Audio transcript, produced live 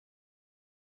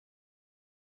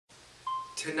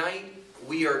Tonight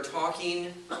we are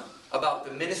talking about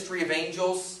the ministry of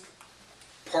angels,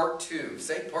 part 2.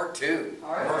 Say part 2.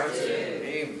 Part 2.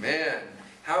 Amen.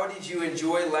 How did you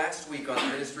enjoy last week on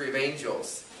the ministry of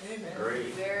angels? Amen. Great.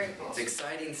 Very good. It's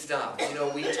exciting stuff. You know,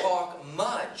 we talk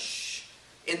much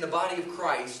in the body of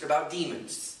Christ about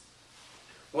demons.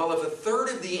 Well, if a third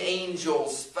of the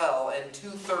angels fell and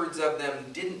 2/3 of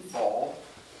them didn't fall,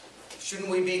 shouldn't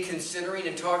we be considering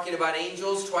and talking about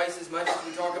angels twice as much as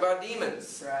we talk about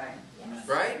demons? Right.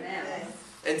 Right? Amen.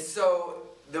 And so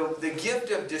the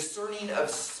gift of discerning of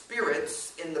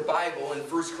spirits in the Bible in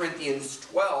 1 Corinthians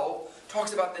 12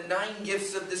 talks about the 9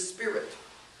 gifts of the Spirit.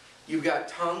 You've got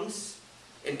tongues,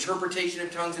 interpretation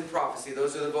of tongues and prophecy.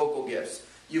 Those are the vocal gifts.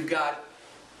 You've got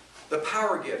the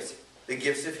power gifts, the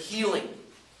gifts of healing,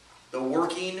 the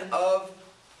working of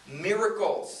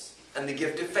miracles, and the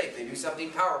gift of faith. They do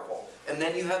something powerful. And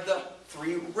then you have the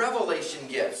 3 revelation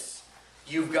gifts.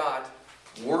 You've got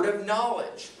word of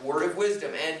knowledge, word of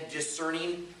wisdom, and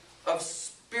discerning of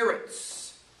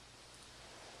spirits.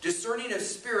 Discerning of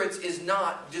spirits is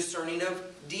not discerning of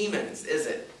demons, is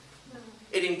it? No.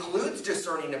 It includes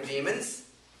discerning of demons,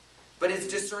 but it's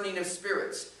discerning of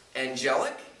spirits.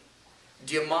 Angelic,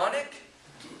 demonic,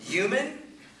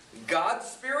 human, God's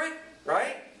spirit,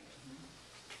 right?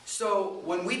 So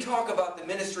when we talk about the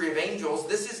ministry of angels,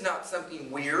 this is not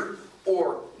something weird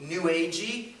or new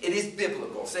agey. It is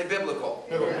biblical. Say biblical.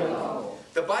 Biblical.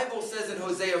 The Bible says in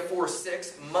Hosea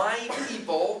 4:6, "My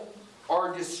people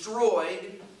are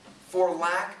destroyed for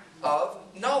lack of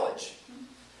knowledge."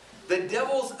 The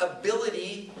devil's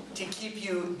ability to keep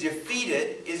you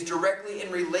defeated is directly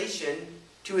in relation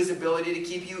to his ability to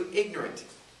keep you ignorant.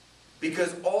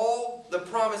 Because all the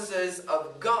promises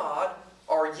of God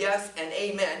are yes and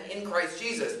amen in Christ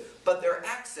Jesus. But they're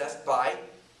accessed by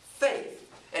faith.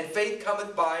 And faith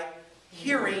cometh by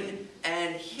hearing,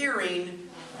 and hearing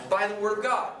by the Word of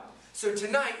God. So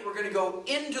tonight we're going to go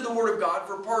into the Word of God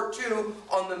for part 2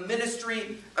 on the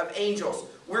ministry of angels.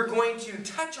 We're going to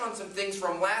touch on some things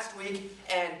from last week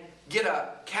and get a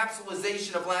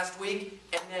capsulization of last week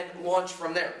and then launch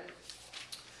from there.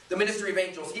 The ministry of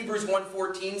angels. Hebrews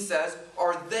 1:14 says,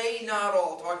 "Are they not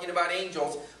all," talking about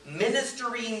angels,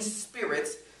 "ministering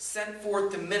spirits sent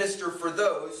forth to minister for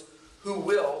those who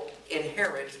will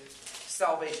inherit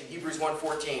salvation?" Hebrews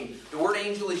 1:14. The word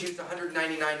angel is used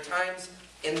 199 times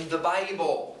in the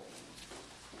Bible.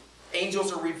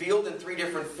 Angels are revealed in 3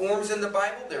 different forms in the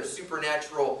Bible. They're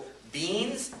supernatural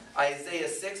beings. Isaiah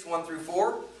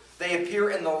 6:1-4. They appear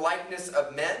in the likeness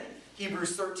of men.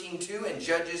 Hebrews 13:2 and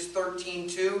Judges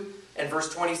 13:2 and verse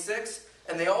 26.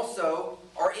 And they also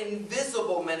are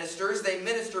invisible ministers. They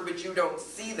minister, but you don't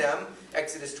see them.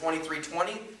 Exodus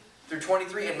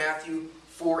 23:20-23 and Matthew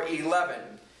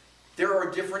 4:11. There are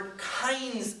different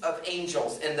kinds of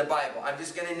angels in the Bible. I'm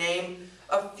just going to name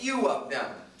a few of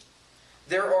them.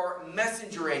 There are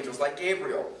messenger angels like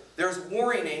Gabriel. There's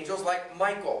warring angels like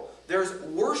Michael. There's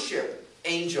worship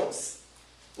angels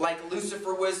like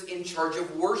Lucifer was in charge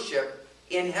of worship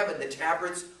in heaven. The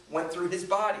tabrets went through his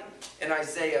body in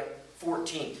Isaiah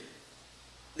 14.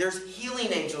 There's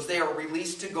healing angels. They are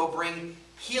released to go bring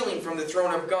healing from the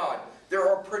throne of God. There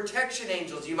are protection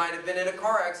angels. You might have been in a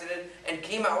car accident and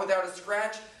came out without a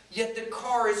scratch, yet the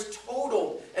car is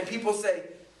totaled. And people say,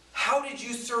 "How did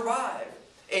you survive?"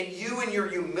 And you, in your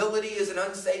humility as an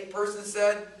unsaved person,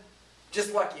 said,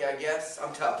 "Just lucky, I guess.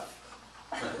 I'm tough."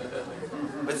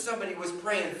 But somebody was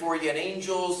praying for you and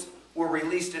angels were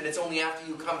released, and it's only after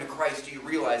you come to Christ do you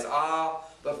realize,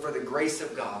 but for the grace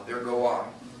of God, there go I.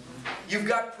 You've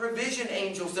got provision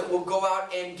angels that will go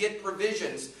out and get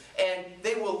provisions, and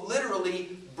they will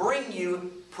literally bring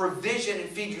you provision and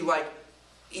feed you like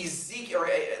Ezekiel, or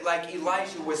like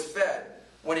Elijah was fed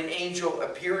when an angel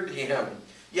appeared to him.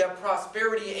 You have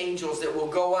prosperity angels that will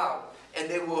go out and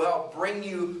they will help bring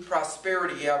you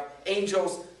prosperity. You have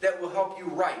angels that will help you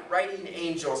write. Writing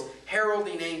angels,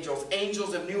 heralding angels,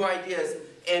 angels of new ideas,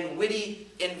 and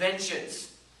witty inventions.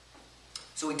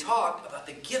 So we talked about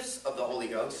the gifts of the Holy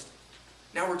Ghost.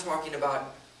 Now we're talking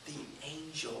about the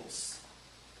angels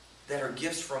that are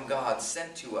gifts from God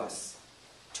sent to us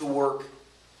to work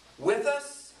with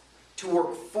us, to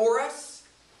work for us,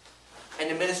 and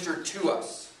to minister to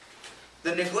us.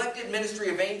 The neglected ministry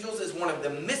of angels is one of the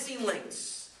missing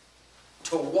links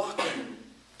to walking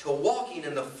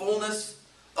in the fullness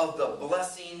of the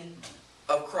blessing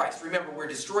of Christ. Remember, we're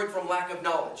destroyed from lack of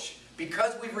knowledge.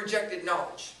 Because we've rejected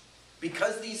knowledge,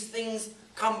 because these things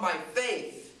come by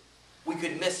faith, we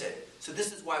could miss it. So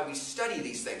this is why we study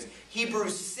these things.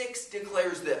 Hebrews 6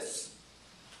 declares this: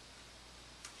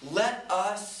 "Let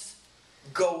us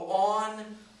go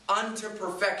on unto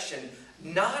perfection,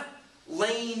 not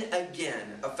laying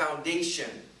again a foundation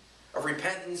of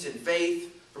repentance and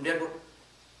faith from dead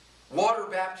water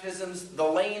baptisms, the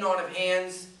laying on of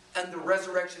hands, and the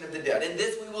resurrection of the dead. And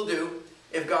this we will do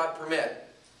if God permit.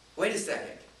 Wait a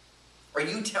second. Are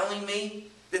you telling me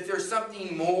that there's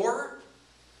something more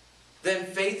than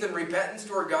faith and repentance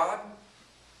toward God?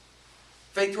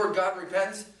 Faith toward God and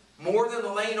repentance? More than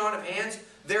the laying on of hands?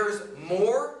 There's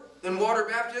more than water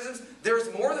baptisms?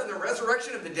 There's more than the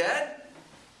resurrection of the dead?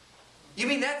 You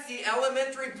mean that's the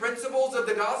elementary principles of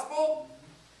the gospel?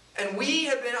 And we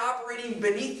have been operating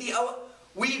beneath the...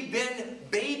 We've been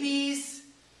babies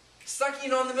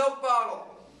sucking on the milk bottle.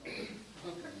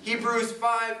 Hebrews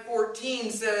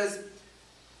 5:14 says,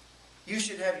 you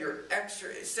should have your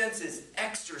senses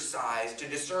exercised to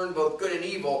discern both good and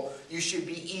evil. You should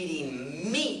be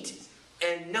eating meat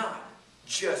and not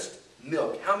just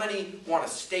milk. How many want a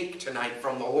steak tonight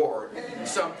from the Lord?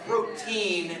 Some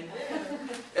protein.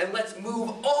 And let's move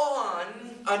on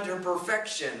under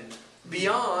perfection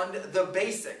beyond the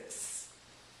basics.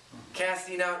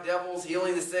 Casting out devils,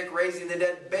 healing the sick, raising the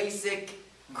dead. Basic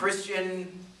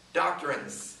Christian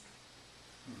doctrines.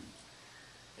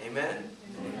 Amen?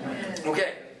 Amen.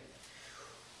 Okay.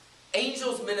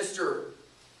 Angels minister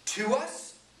to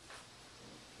us.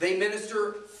 They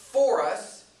minister for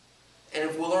us. And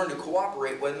if we'll learn to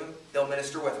cooperate with them, they'll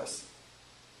minister with us.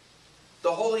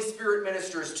 The Holy Spirit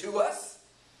ministers to us.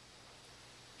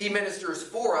 He ministers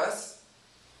for us.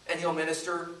 And He'll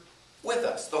minister with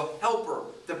us. The helper,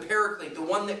 the paraclete, the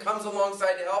one that comes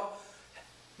alongside to help,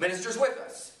 ministers with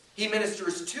us. He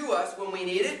ministers to us when we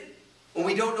need it. When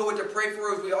we don't know what to pray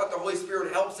for as we ought, the Holy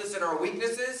Spirit helps us in our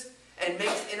weaknesses and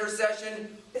makes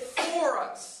intercession for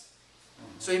us.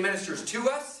 So He ministers to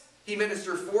us, He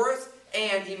ministers for us,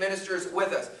 and He ministers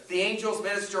with us. The angels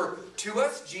minister to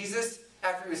us. Jesus,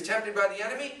 after He was tempted by the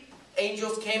enemy,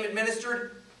 angels came and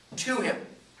ministered to Him.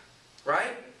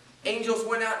 Right? Angels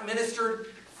went out and ministered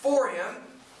for Him.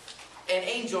 And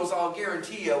angels, I'll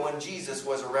guarantee you, when Jesus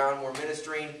was around, were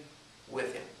ministering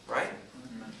with Him. Right?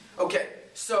 Okay,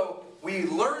 so we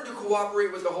learn to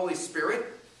cooperate with the Holy Spirit,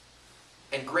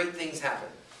 and great things happen.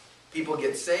 People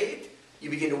get saved, you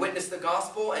begin to witness the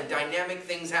gospel, and dynamic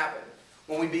things happen.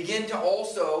 When we begin to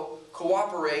also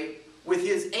cooperate with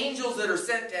His angels that are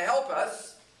sent to help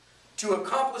us to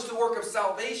accomplish the work of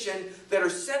salvation, that are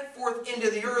sent forth into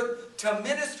the earth to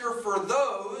minister for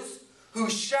those who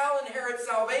shall inherit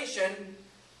salvation,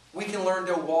 we can learn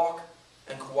to walk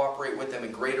and cooperate with them,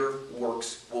 and greater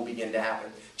works will begin to happen.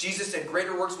 Jesus said,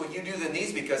 greater works will you do than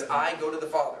these, because I go to the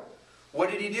Father. What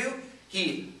did He do?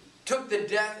 He took the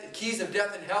keys of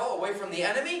death and hell away from the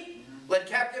enemy, led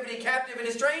captivity captive in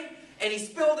His train, and He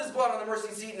spilled His blood on the mercy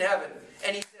seat in heaven.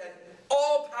 And He said,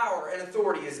 all power and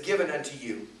authority is given unto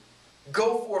you.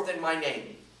 Go forth in my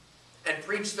name and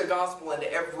preach the gospel unto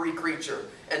every creature,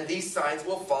 and these signs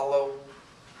will follow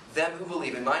them who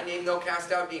believe. In my name they'll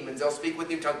cast out demons. They'll speak with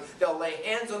new tongues. They'll lay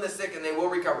hands on the sick and they will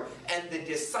recover. And the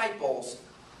disciples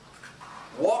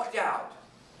walked out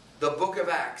the book of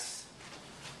Acts.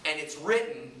 And it's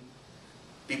written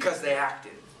because they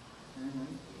acted.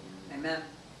 Mm-hmm. Amen.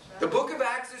 The book of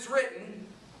Acts is written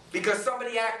because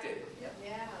somebody acted. Yep.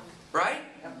 Yeah. Right?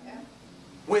 Yep. Yeah.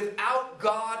 Without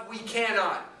God we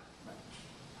cannot.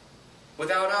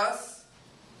 Without us,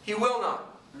 He will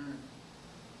not. Mm.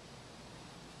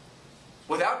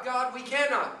 Without God, we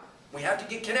cannot. We have to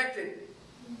get connected.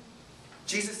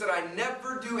 Jesus said, I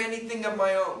never do anything of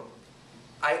my own.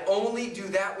 I only do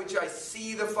that which I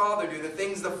see the Father do. The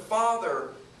things the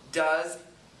Father does,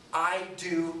 I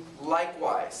do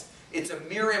likewise. It's a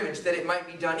mirror image that it might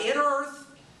be done in earth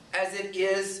as it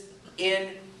is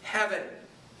in heaven.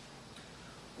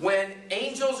 When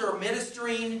angels are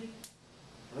ministering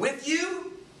with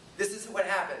you, this is what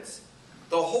happens.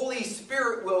 The Holy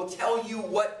Spirit will tell you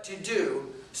what to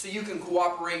do so you can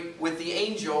cooperate with the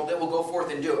angel that will go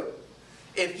forth and do it.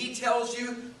 If he tells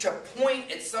you to point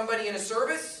at somebody in a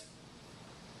service,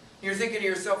 you're thinking to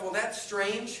yourself, well, that's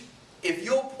strange. If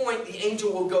you'll point, the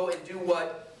angel will go and do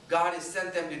what God has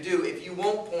sent them to do. If you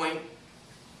won't point,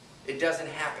 it doesn't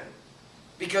happen.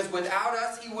 Because without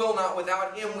us, He will not.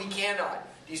 Without Him, we cannot.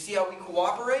 Do you see how we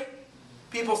cooperate?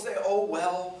 People say, oh,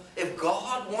 well, if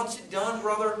God wants it done,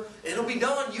 brother, it'll be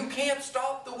done. You can't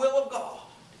stop the will of God.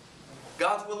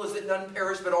 God's will is that none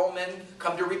perish, but all men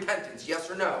come to repentance. Yes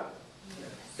or no? Yes.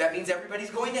 That means everybody's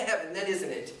going to heaven, then, isn't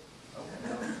it?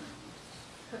 Okay.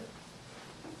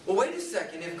 Well, wait a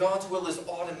second. If God's will is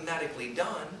automatically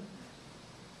done,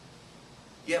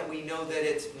 yet we know that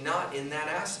it's not in that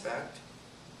aspect,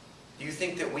 do you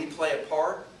think that we play a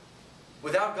part?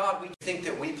 Without God, we think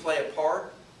that we play a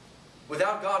part?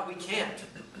 Without God, we can't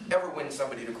ever win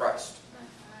somebody to Christ.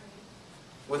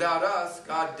 Without us,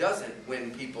 God doesn't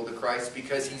win people to Christ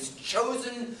because He's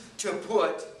chosen to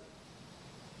put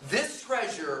this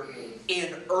treasure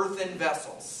in earthen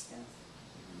vessels.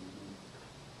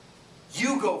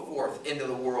 You go forth into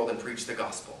the world and preach the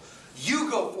gospel.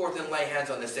 You go forth and lay hands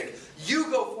on the sick.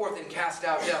 You go forth and cast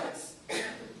out devils.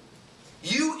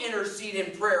 You intercede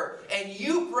in prayer, and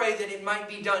you pray that it might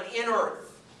be done in earth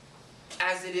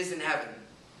as it is in heaven.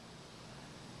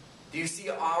 Do you see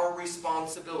our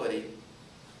responsibility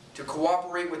to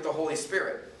cooperate with the Holy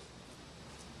Spirit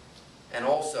and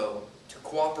also to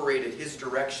cooperate at His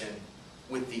direction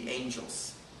with the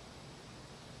angels?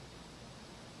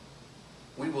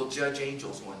 We will judge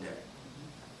angels one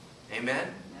day. Amen?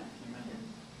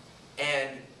 And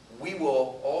we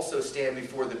will also stand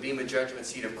before the bema judgment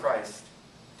seat of Christ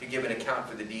to give an account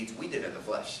for the deeds we did in the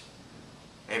flesh.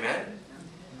 Amen?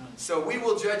 So we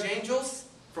will judge angels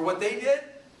for what they did,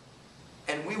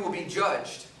 and we will be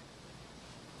judged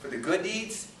for the good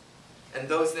deeds and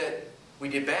those that we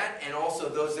did bad, and also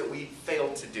those that we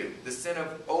failed to do. The sin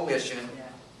of omission,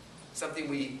 something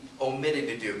we omitted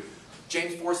to do.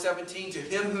 James 4:17, to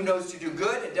him who knows to do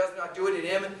good and does not do it, in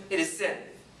him it is sin.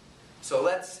 So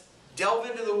let's delve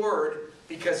into the Word,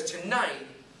 because tonight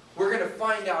we're going to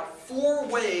find out 4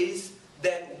 ways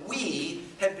that we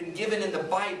have been given in the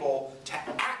Bible to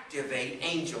activate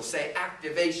angels. Say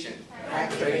activation.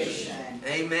 Activation.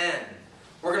 Amen.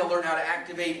 We're going to learn how to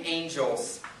activate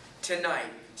angels tonight.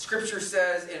 Scripture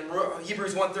says in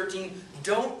Hebrews 1:13,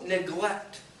 don't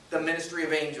neglect the ministry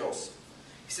of angels.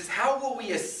 He says, how will we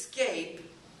escape,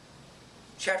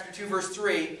 chapter 2, verse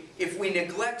 3, if we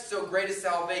neglect so great a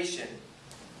salvation?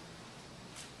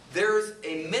 There's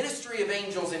a ministry of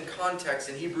angels in context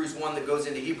in Hebrews 1 that goes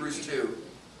into Hebrews 2.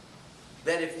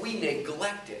 That if we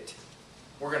neglect it,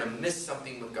 we're going to miss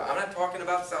something with God. I'm not talking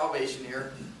about salvation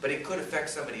here, but it could affect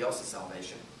somebody else's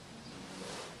salvation.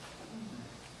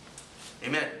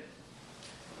 Amen.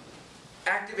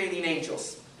 Activating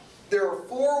angels. There are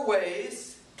 4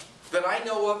 ways that I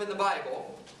know of in the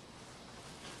Bible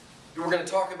that we're going to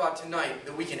talk about tonight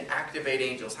that we can activate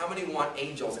angels. How many want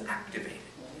angels activated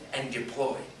and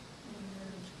deployed?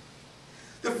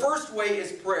 The first way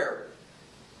is prayer.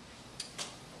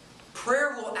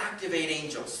 Prayer will activate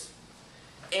angels.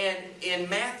 And in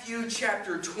Matthew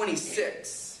chapter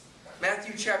 26,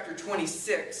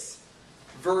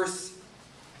 verse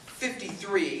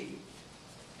 53,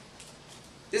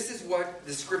 this is what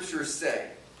the Scriptures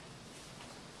say.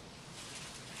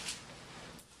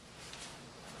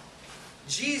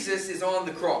 Jesus is on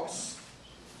the cross.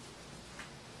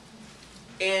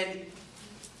 And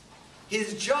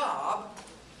His job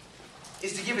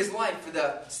is to give His life for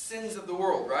the sins of the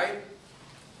world, right?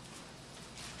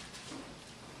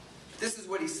 This is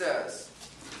what He says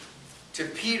to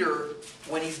Peter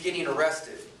when he's getting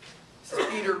arrested. He says,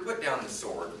 Peter, put down the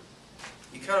sword.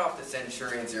 You cut off the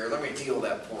centurion's ear. Let me heal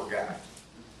that poor guy.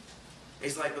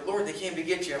 He's like, but Lord, they came to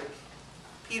get you.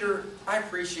 Peter, I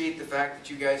appreciate the fact that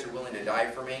you guys are willing to die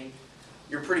for me.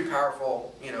 You're a pretty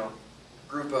powerful,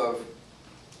 group of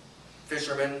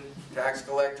fishermen, tax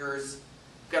collectors.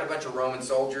 Got a bunch of Roman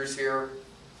soldiers here.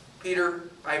 Peter,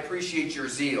 I appreciate your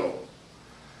zeal.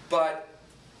 But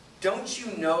don't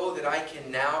you know that I can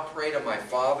now pray to my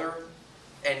Father,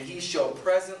 and He shall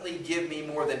presently give me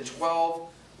more than 12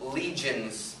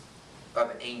 legions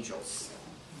of angels?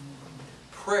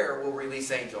 Prayer will release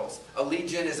angels. A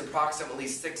legion is approximately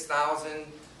 6,000,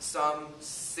 some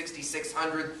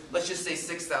 6,600. Let's just say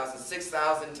 6,000.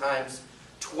 6,000 times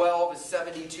 12 is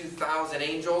 72,000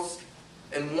 angels.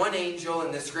 And one angel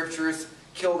in the Scriptures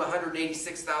killed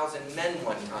 186,000 men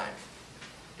one time.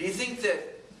 Do you think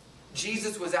that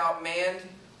Jesus was outmanned,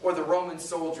 or the Roman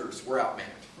soldiers were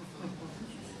outmanned?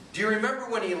 Do you remember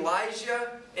when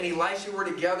Elijah and Elisha were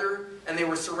together and they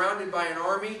were surrounded by an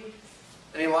army?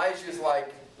 And Elijah's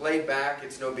like, laid back,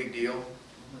 it's no big deal.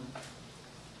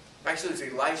 Actually, it's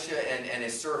Elisha and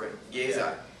his servant, Gehazi.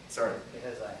 Yeah. Sorry.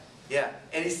 Gehazi. Yeah.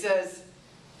 And he says,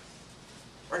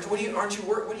 what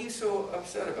are you so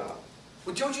upset about?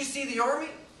 Well, don't you see the army?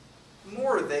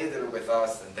 More are they that are with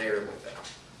us than they are with them.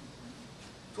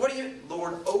 So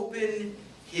Lord, open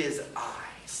his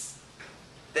eyes,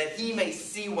 that he may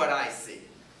see what I see.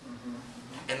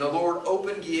 And the Lord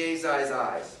opened Gehazi's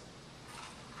eyes.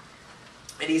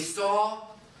 And he saw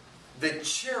the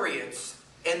chariots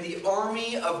and the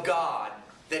army of God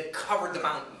that covered the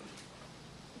mountain.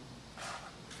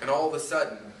 And all of a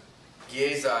sudden,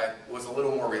 Gehazi was a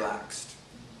little more relaxed.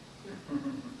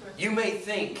 You may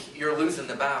think you're losing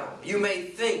the battle. You may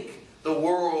think the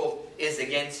world is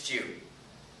against you.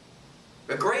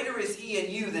 But greater is he in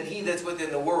you than he that's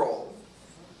within the world.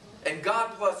 And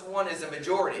God plus one is a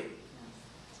majority.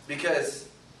 Because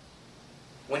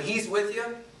when he's with you,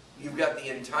 you've got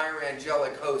the entire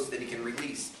angelic host that he can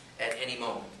release at any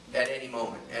moment. At any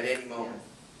moment. At any moment.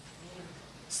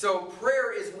 So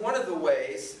prayer is one of the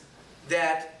ways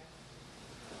that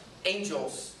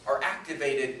angels are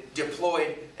activated,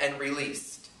 deployed, and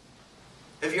released.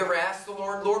 Have you ever asked the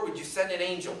Lord, Lord, would you send an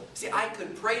angel? See, I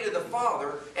could pray to the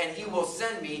Father, and he will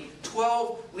send me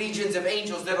 12 legions of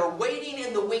angels that are waiting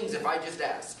in the wings if I just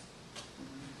ask.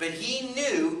 But he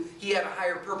knew he had a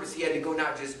higher purpose. He had to go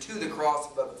not just to the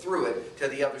cross, but through it to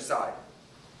the other side.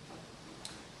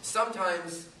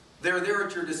 Sometimes they're there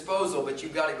at your disposal, but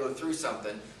you've got to go through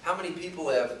something. How many people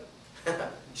have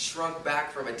shrunk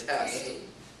back from a test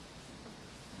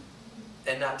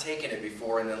and not taken it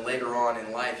before, and then later on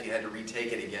in life you had to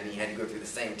retake it again? You had to go through the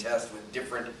same test with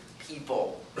different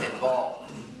people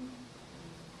involved.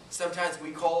 Sometimes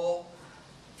we call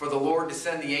for the Lord to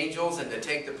send the angels and to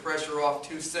take the pressure off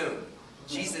too soon.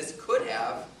 Jesus could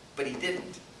have, but he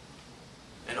didn't.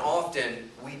 And often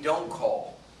we don't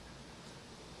call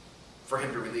for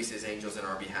him to release his angels in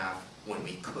our behalf when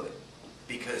we could,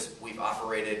 because we've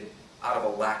operated out of a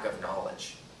lack of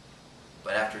knowledge.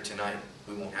 But after tonight,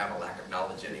 we won't have a lack of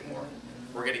knowledge anymore.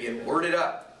 We're going to get worded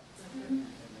up.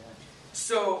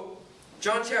 So,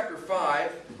 John chapter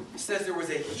 5 says there was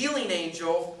a healing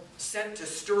angel sent to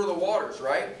stir the waters,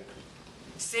 right?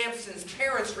 Samson's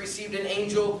parents received an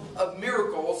angel of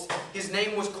miracles. His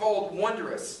name was called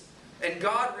Wondrous. And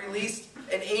God released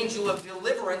an angel of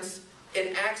deliverance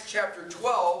in Acts chapter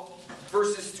 12,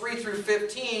 verses 3 through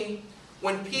 15.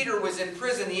 When Peter was in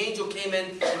prison, the angel came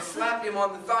in and slapped him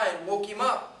on the thigh and woke him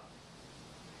up.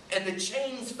 And the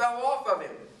chains fell off of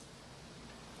him.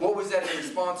 What was that in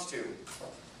response to?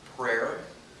 Prayer.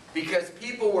 Because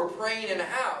people were praying in a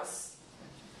house,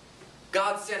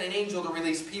 God sent an angel to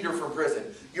release Peter from prison.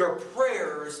 Your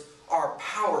prayers are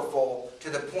powerful to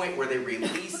the point where they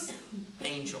release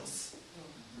angels.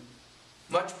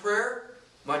 Much prayer,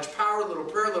 much power. Little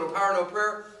prayer, little power. No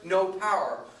prayer, no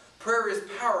power. Prayer is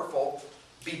powerful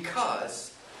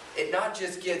because it not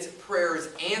just gets prayers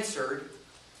answered,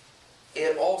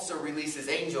 it also releases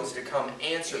angels to come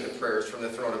answer the prayers from the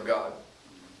throne of God.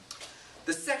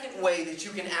 The second way that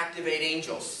you can activate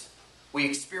angels, we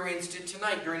experienced it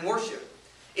tonight during worship.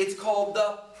 It's called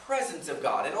the presence of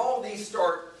God. And all these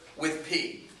start with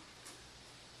P.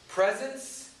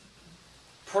 Presence,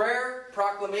 prayer,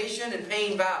 proclamation, and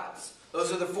paying vows.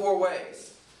 Those are the 4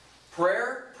 ways.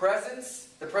 Prayer, presence,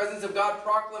 the presence of God,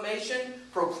 proclamation,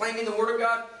 proclaiming the Word of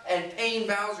God, and paying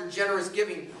vows or generous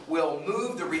giving will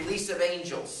move the release of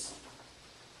angels.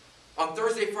 On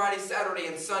Thursday, Friday, Saturday,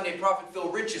 and Sunday, Prophet Phil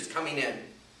Rich is coming in.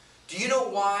 Do you know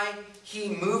why he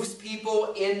moves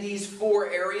people in these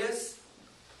 4 areas?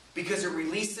 Because it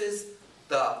releases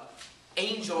the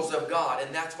angels of God,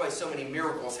 and that's why so many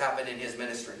miracles happen in his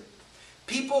ministry.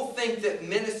 People think that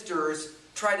ministers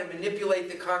try to manipulate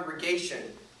the congregation,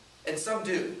 and some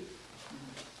do.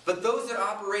 But those that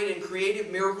operate in creative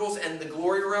miracles and the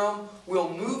glory realm will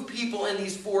move people in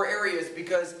these 4 areas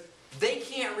because they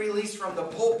can't release from the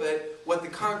pulpit what the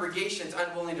congregation's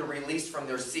unwilling to release from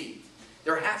their seat.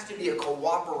 There has to be a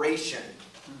cooperation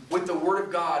with the Word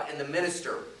of God and the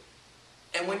minister.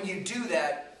 And when you do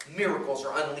that, miracles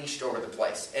are unleashed over the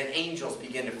place, and angels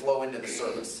begin to flow into the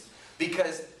service.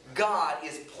 Because God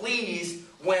is pleased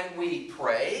when we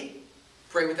pray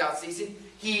without ceasing.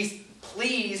 He's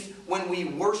pleased when we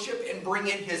worship and bring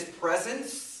in His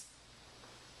presence.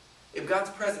 If God's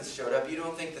presence showed up, you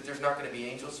don't think that there's not going to be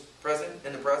angels present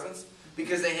in the presence?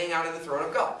 Because they hang out in the throne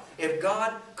of God. If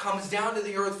God comes down to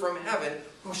the earth from heaven,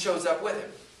 who shows up with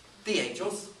Him? The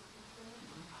angels.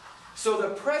 So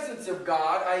the presence of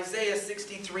God, Isaiah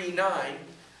 63:9,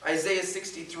 Isaiah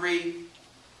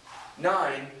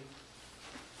 63:9,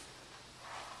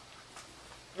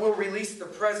 will release the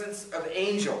presence of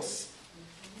angels.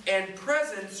 And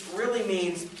presence really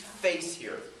means face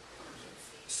here.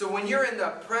 So when you're in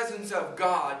the presence of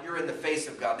God, you're in the face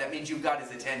of God. That means you've got His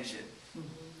attention.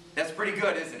 That's pretty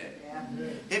good, isn't it?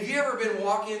 Yeah. Have you ever been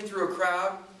walking through a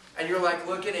crowd and you're like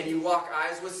looking and you lock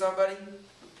eyes with somebody?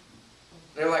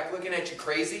 They're like looking at you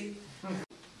crazy.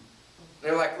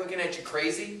 They're like looking at you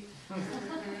crazy.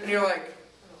 And you're like,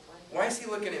 why is he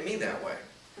looking at me that way?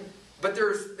 But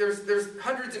there's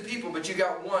hundreds of people, but you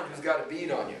got one who's got a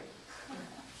bead on you.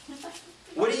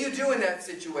 What do you do in that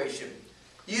situation?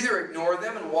 You either ignore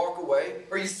them and walk away,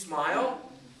 or you smile.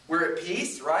 We're at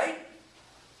peace, right?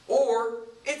 Or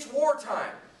it's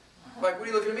wartime. Like, what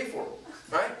are you looking at me for?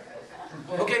 Right?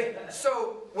 Okay,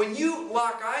 so when you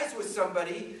lock eyes with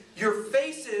somebody, your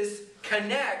faces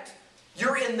connect,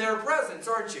 you're in their presence,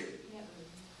 aren't you?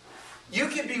 You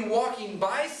could be walking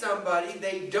by somebody,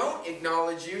 they don't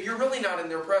acknowledge you, you're really not in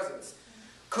their presence.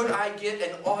 Could I get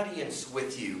an audience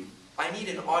with you? I need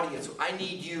an audience. I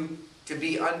need you to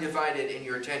be undivided in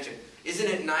your attention. Isn't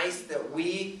it nice that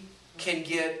we can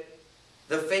get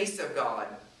the face of God,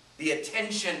 the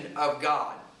attention of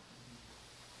God,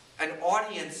 an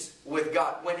audience with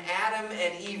God? When Adam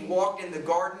and Eve walked in the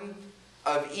Garden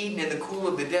of Eden in the cool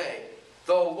of the day,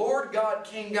 the Lord God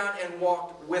came down and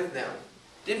walked with them.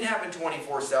 Didn't happen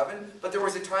 24/7, but there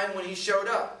was a time when He showed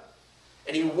up.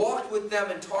 And He walked with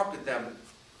them and talked with them.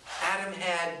 Adam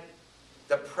had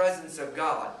the presence of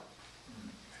God,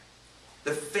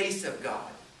 the face of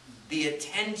God, the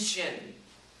attention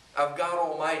of God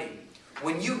Almighty.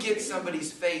 When you get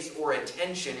somebody's face or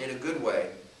attention in a good way,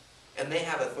 and they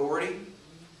have authority,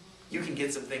 you can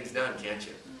get some things done, can't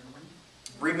you?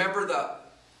 Remember the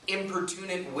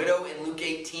importunate widow in Luke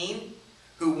 18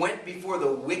 who went before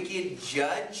the wicked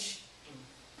judge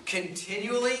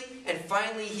continually, and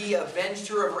finally he avenged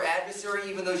her of her adversary,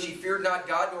 even though she feared not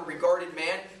God nor regarded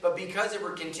man, but because of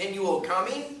her continual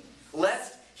coming,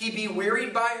 lest he be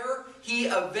wearied by her, he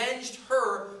avenged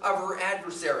her of her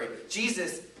adversary.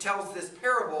 Jesus tells this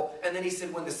parable, and then He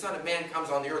said, when the Son of Man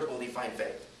comes on the earth, will He find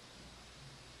faith?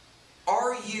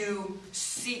 Are you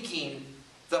seeking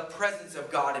the presence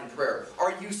of God in prayer?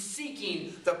 Are you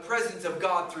seeking the presence of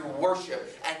God through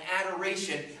worship and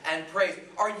adoration and praise?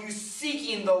 Are you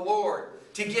seeking the Lord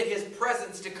to get His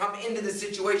presence to come into the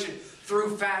situation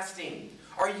through fasting?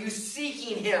 Are you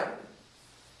seeking Him?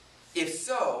 If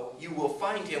so, you will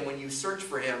find Him when you search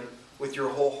for Him with your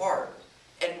whole heart.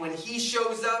 And when He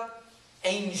shows up,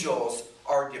 angels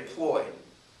are deployed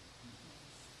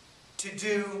to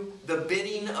do the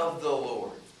bidding of the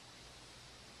Lord.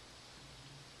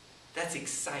 That's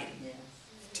exciting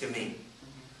to me.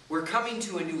 We're coming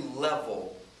to a new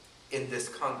level in this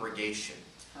congregation.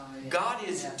 God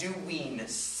is doing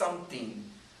something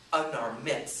in our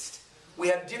midst. We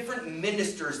have different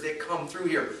ministers that come through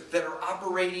here that are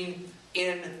operating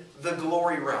in the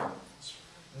glory realm.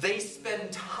 They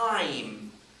spend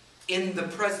time in the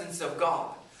presence of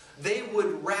God. They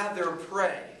would rather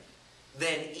pray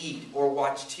than eat or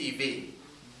watch TV.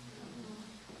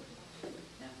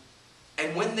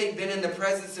 And when they've been in the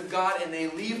presence of God and they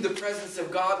leave the presence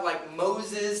of God like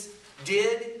Moses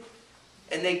did,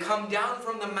 and they come down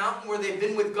from the mountain where they've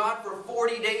been with God for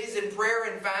 40 days in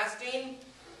prayer and fasting,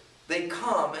 they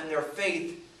come and their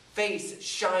face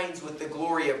shines with the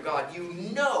glory of God. You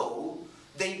know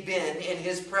they've been in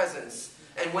His presence.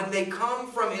 And when they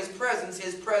come from His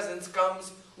presence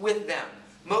comes with them.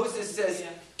 Moses says,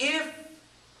 if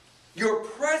your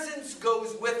presence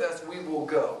goes with us, we will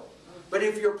go. But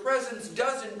if your presence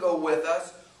doesn't go with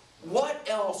us, what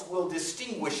else will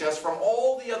distinguish us from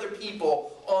all the other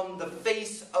people on the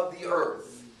face of the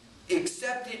earth?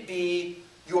 Except it be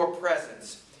your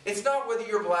presence. It's not whether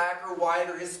you're black or white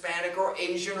or Hispanic or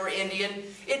Asian or Indian.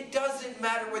 It doesn't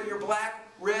matter whether you're black,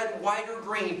 red, white, or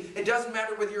green. It doesn't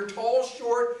matter whether you're tall,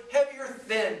 short, heavy, or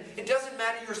thin. It doesn't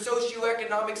matter your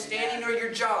socioeconomic standing or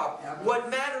your job. What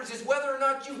matters is whether or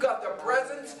not you've got the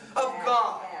presence of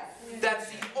God. That's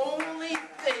the only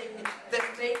thing that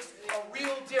makes a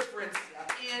real difference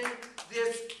in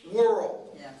this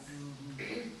world.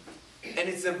 And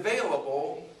it's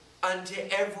available unto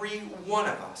every one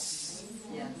of us.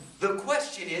 The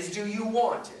question is, do you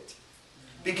want it?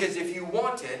 Because if you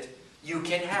want it, you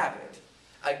can have it.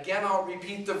 Again, I'll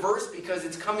repeat the verse because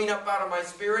it's coming up out of my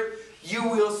spirit. You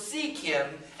will seek Him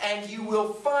and you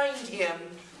will find Him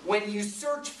when you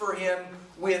search for Him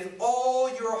with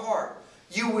all your heart.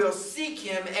 You will seek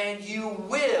Him and you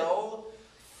will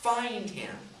find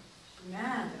Him.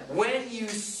 Amen. When you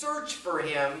search for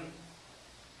Him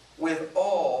with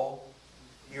all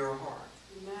your heart.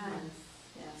 Amen.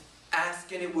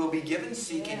 Ask and it will be given.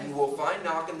 Seek and you will find.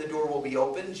 Knock and the door will be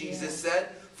opened. Jesus said,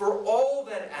 for all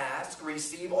that ask,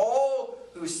 receive. All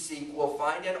who seek will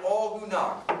find. And all who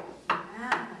knock,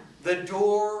 the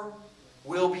door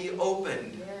will be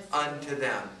opened unto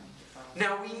them.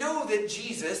 Now we know that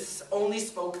Jesus only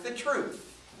spoke the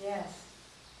truth.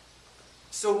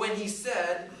 So when He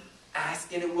said,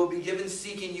 ask and it will be given,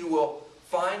 seek and you will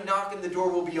find, knock and the door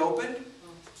will be opened,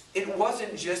 it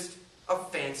wasn't just a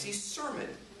fancy sermon.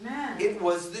 It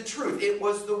was the truth. It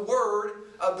was the Word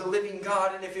of the living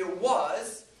God, and if it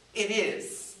was, it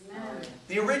is.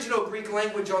 The original Greek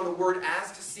language on the word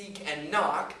ask, seek, and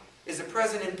knock is a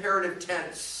present imperative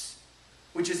tense,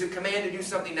 which is a command to do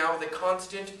something now with a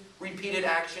constant, repeated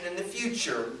action in the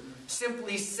future.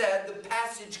 Simply said, the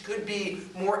passage could be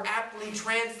more aptly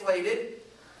translated,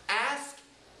 ask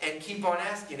and keep on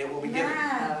asking, it will be given.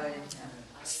 Amen.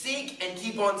 Seek and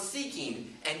keep on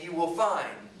seeking, and you will find.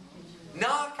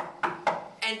 Knock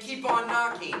and keep on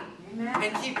knocking. Amen.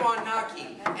 And keep on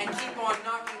knocking. And keep on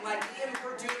knocking like the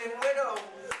importunate widow,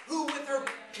 who with her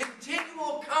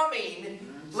continual coming,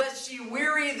 lest she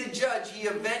weary the judge, he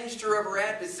avenged her of her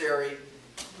adversary,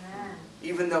 Amen.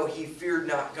 even though he feared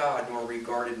not God nor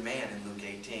regarded man, in Luke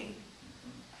 18.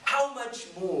 How much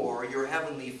more your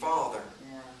heavenly Father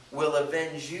will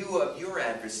avenge you of your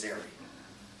adversary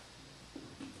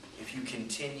if you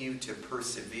continue to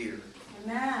persevere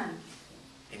Amen.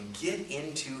 and get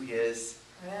into his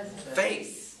Presence.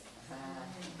 face.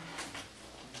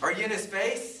 Are you in his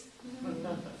face?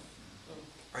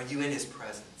 Are you in his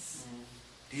presence?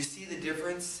 Do you see the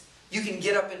difference? You can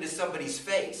get up into somebody's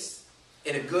face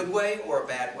in a good way or a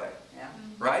bad way. Yeah.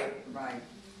 Right? Right.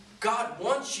 God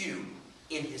wants you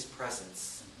in his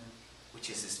presence, which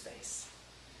is his face.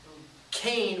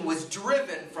 Cain was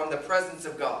driven from the presence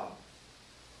of God.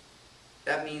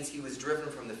 That means he was driven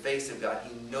from the face of God.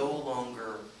 He no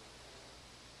longer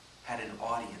had an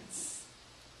audience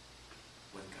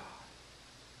with God.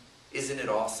 Isn't it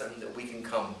awesome that we can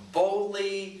come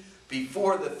boldly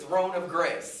before the throne of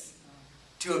grace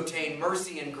to obtain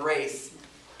mercy and grace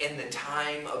in the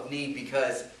time of need,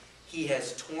 because he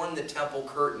has torn the temple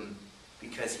curtain,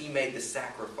 because he made the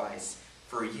sacrifice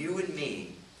for you and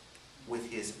me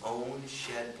with his own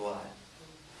shed blood.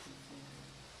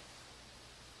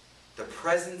 The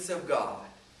presence of God,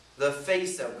 the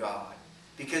face of God,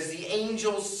 because the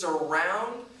angels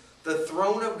surround the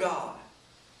throne of God.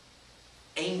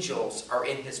 Angels are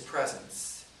in his presence.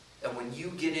 And when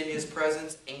you get in his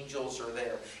presence, angels are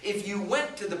there. If you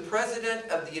went to the President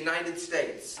of the United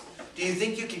States, do you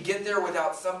think you could get there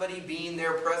without somebody being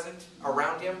there present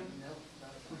around him?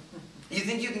 You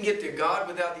think you can get to God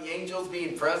without the angels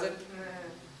being present?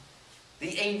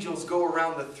 The angels go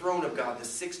around the throne of God, the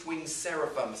six-winged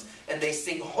seraphims, and they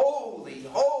sing, "Holy,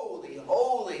 holy,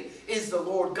 holy is the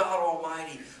Lord God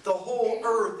Almighty. The whole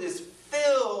earth is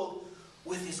filled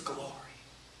with his glory."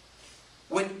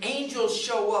 When angels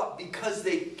show up because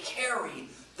they carry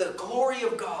the glory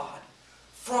of God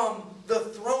from the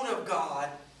throne of God,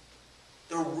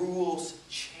 the rules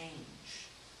change.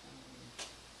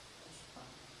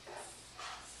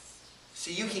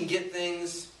 So you can get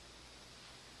things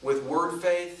with word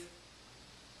faith,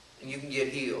 and you can get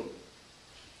healed.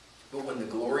 But when the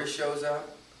glory shows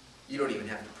up, you don't even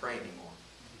have to pray anymore.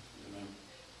 Amen.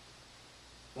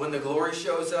 When the glory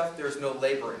shows up, there's no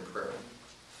labor in prayer,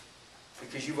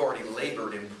 because you've already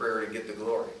labored in prayer to get the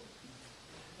glory.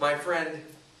 My friend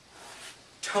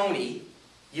Tony,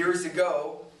 years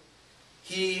ago,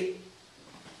 he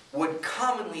would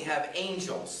commonly have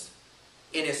angels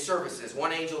in his services.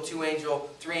 1 angel, 2 angel,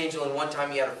 3 angel, and one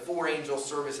time he had a 4 angel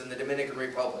service in the Dominican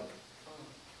Republic.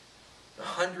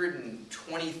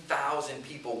 120,000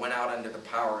 people went out under the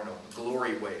power in a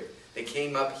glory wave. They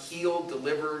came up healed,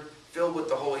 delivered, filled with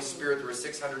the Holy Spirit. There were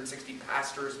 660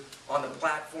 pastors on the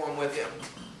platform with him.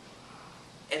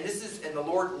 And the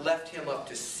Lord left him up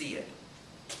to see it.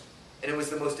 And it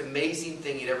was the most amazing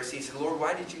thing he'd ever seen. He said, "Lord,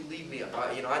 why did you leave me?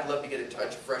 I'd love to get a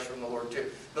touch fresh from the Lord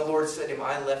too." The Lord said to him,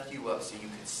 "I left you up so you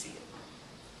could see it."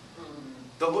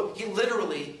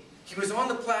 He was on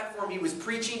the platform, he was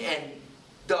preaching, and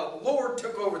the Lord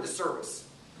took over the service.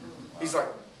 He's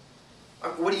like,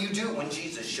 "What do you do when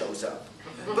Jesus shows up?"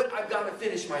 "But I've got to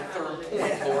finish my third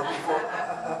point, Lord, before..."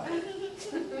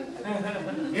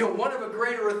 One of a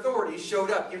greater authority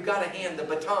showed up. You've got to hand the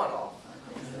baton off.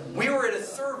 We were at a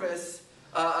service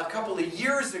a couple of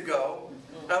years ago,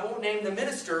 and I won't name the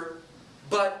minister,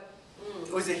 but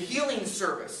it was a healing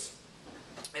service.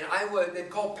 And they'd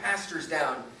called pastors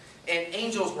down, and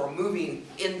angels were moving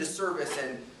in the service,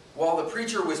 and while the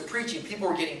preacher was preaching, people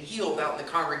were getting healed out in the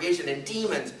congregation, and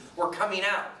demons were coming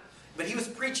out. But he was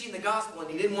preaching the gospel, and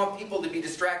he didn't want people to be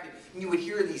distracted. And you would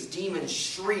hear these demons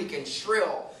shriek and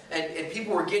shrill, and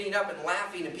people were getting up and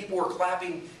laughing, and people were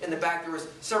clapping in the back. There was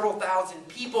several thousand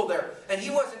people there, and he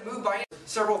wasn't moved by any.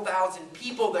 Several thousand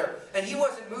people there, and he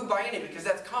wasn't moved by any, because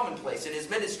that's commonplace in his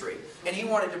ministry. And he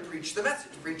wanted to preach the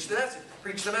message, preach the message,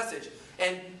 preach the message.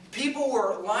 And people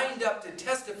were lined up to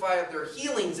testify of their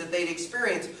healings that they'd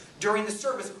experienced during the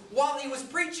service while he was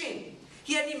preaching.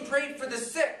 He hadn't even prayed for the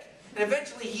sick. And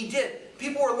eventually he did.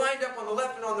 People were lined up on the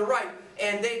left and on the right,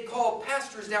 and they called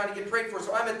pastors down to get prayed for.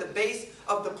 So I'm at the base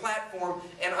of the platform,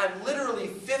 and I'm literally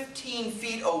 15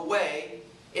 feet away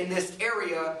in this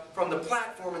area from the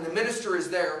platform, and the minister is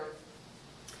there.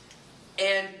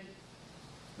 And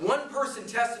one person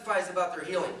testifies about their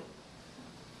healing.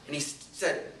 And he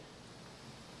said,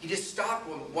 he just stopped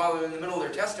while they were in the middle of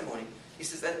their testimony. He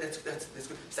says, that's good. He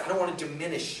said, I don't want to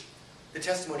diminish the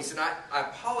testimony. He said, I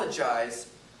apologize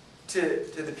to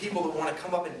the people that want to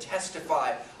come up and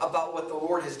testify about what the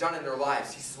Lord has done in their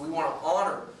lives. He says, we want to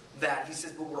honor that. He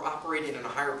says, but we're operating in a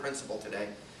higher principle today.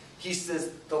 He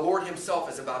says, the Lord himself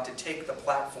is about to take the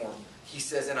platform. He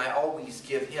says, and I always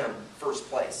give him first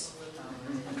place.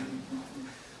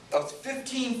 I was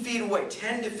 15 feet away,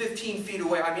 10 to 15 feet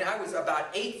away. I mean, I was about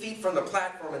 8 feet from the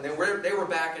platform, and they were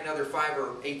back another 5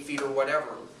 or 8 feet or whatever.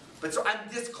 But so I'm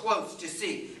this close to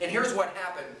see. And here's what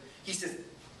happened. He says,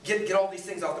 get all these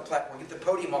things off the platform. Get the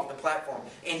podium off the platform.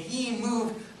 And he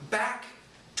moved back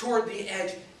toward the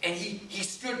edge, and he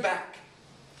stood back.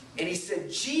 And he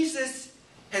said, Jesus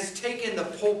has taken the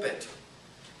pulpit.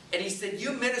 And he said,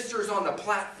 you ministers on the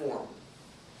platform.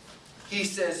 He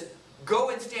says,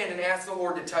 go and stand and ask the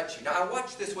Lord to touch you. Now, I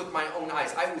watched this with my own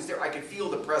eyes. I was there. I could feel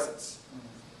the presence.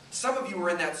 Some of you were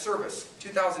in that service,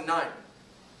 2009.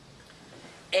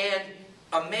 And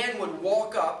a man would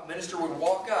walk up, minister would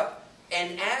walk up,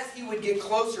 and as he would get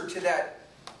closer to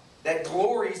that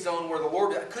glory zone where the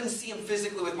Lord, I couldn't see him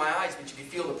physically with my eyes, but you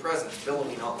could feel the presence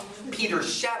billowing on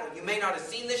Peter's shadow. You may not have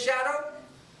seen the shadow,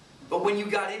 but when you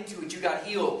got into it, you got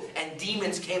healed, and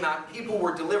demons came out, and people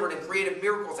were delivered, and creative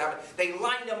miracles happened. They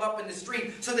lined them up in the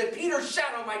street so that Peter's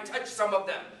shadow might touch some of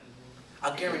them.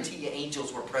 I'll guarantee you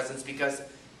angels were present because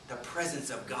the presence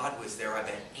of God was there. I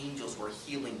bet angels were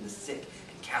healing the sick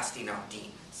and casting out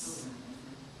demons.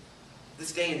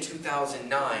 This day in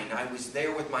 2009, I was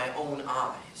there with my own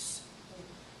eyes.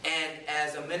 And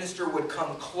as a minister would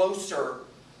come closer,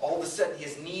 all of a sudden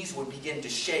his knees would begin to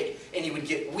shake, and he would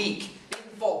get weak. He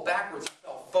didn't fall backwards, he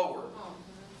fell forward.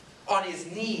 On his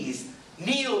knees,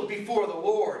 kneeled before the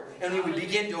Lord, and he would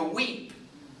begin to weep.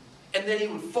 And then he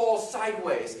would fall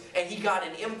sideways, and he got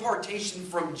an impartation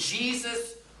from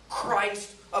Jesus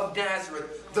Christ of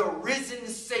Nazareth, the risen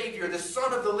Savior, the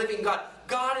Son of the living God.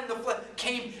 God in the flesh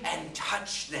came and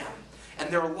touched them, and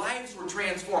their lives were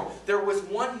transformed. There was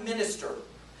one minister,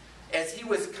 as he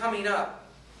was coming up,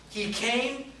 he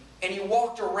came and he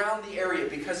walked around the area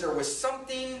because there was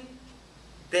something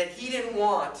that he didn't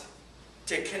want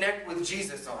to connect with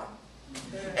Jesus on.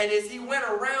 And as he went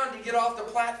around to get off the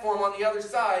platform on the other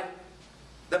side,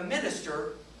 the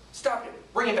minister stopped him.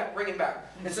 Bring him back, bring him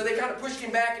back. And so they kind of pushed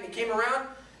him back, and he came around,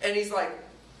 and he's like,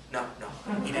 no,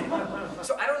 he didn't.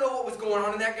 So I don't know what was going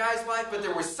on in that guy's life, but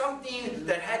there was something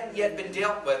that hadn't yet been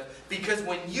dealt with, because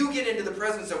when you get into the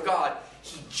presence of God,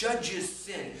 he judges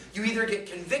sin. You either get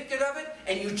convicted of it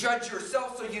and you judge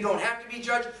yourself so you don't have to be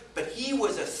judged, but he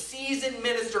was a seasoned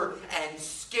minister and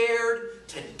scared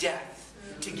to death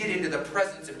to get into the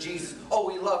presence of Jesus. Oh,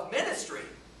 he loved ministry.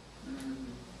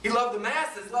 He loved the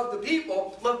masses, loved the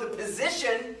people, loved the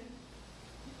position.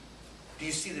 Do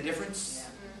you see the difference?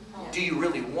 Yeah. Do you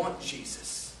really want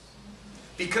Jesus?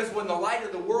 Because when the light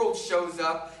of the world shows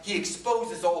up, he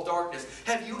exposes all darkness.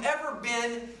 Have you ever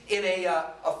been in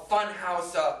a fun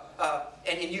house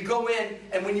and you go in,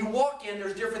 and when you walk in,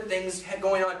 there's different things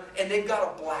going on, and they've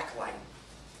got a black light.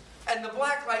 And the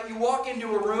black light, you walk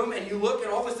into a room and you look,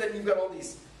 and all of a sudden you've got all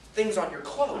these things on your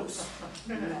clothes,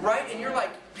 right? And you're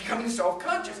like becoming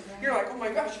self-conscious. You're like, oh my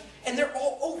gosh. And they're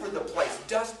all over the place.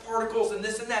 Dust particles and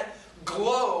this and that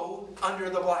glow under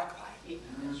the black light.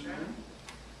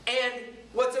 And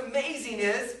what's amazing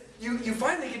is you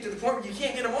finally get to the point where you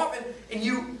can't get them off, and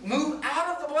you move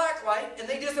out of the black light and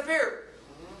they disappear.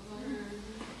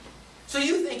 So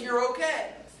you think you're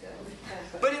okay.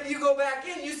 But if you go back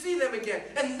in, you see them again.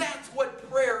 And that's what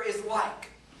prayer is like.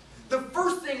 The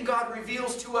first thing God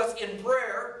reveals to us in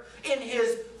prayer, in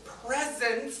his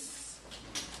presence,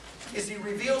 is he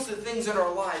reveals the things in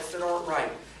our lives that aren't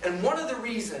right. And one of the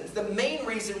reasons, the main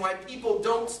reason why people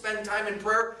don't spend time in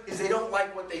prayer is they don't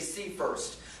like what they see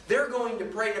first. They're going to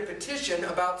pray to petition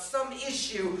about some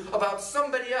issue, about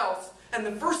somebody else, and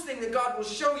the first thing that God will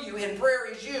show you in prayer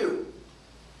is you.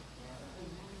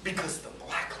 Because the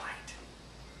black light,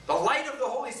 the light of the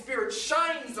Holy Spirit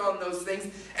shines on those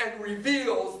things and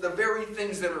reveals the very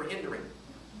things that are hindering.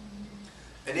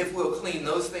 And if we'll clean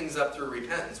those things up through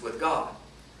repentance with God,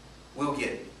 we'll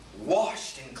get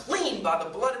washed and cleaned by the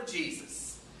blood of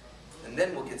Jesus. And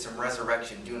then we'll get some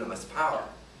resurrection dunamis power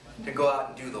to go out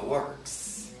and do the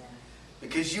works.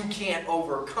 Because you can't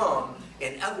overcome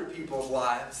in other people's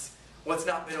lives what's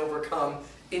not been overcome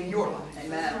in your life.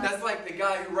 Amen. That's like the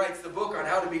guy who writes the book on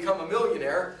how to become a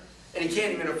millionaire, and he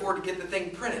can't even afford to get the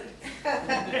thing printed. Do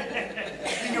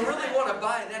you really want to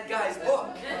buy that guy's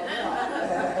book?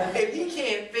 If he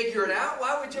can't figure it out,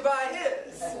 why would you buy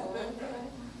his?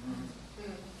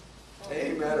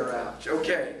 Amen or ouch.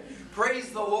 Okay. Praise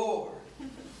the Lord.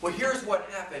 Well, here's what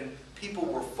happened. people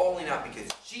were falling out because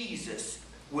Jesus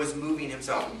was moving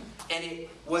himself. And it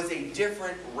was a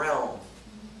different realm.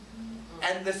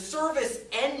 And the service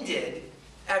ended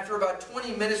after about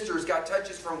 20 ministers got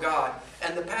touches from God.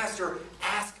 And the pastor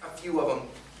asked a few of them,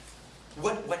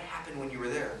 what happened when you were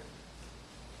there?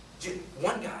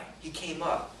 One guy, he came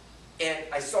up. And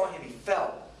I saw him, he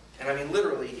fell. And I mean,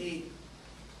 literally, he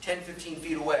 10, 15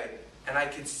 feet away. And I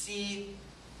could see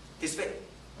his face.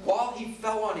 While he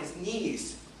fell on his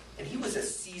knees, and he was a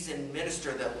seasoned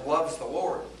minister that loves the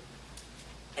Lord.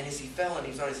 And as he fell and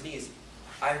he was on his knees,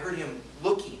 I heard him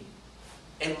looking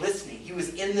and listening. He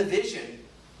was in the vision,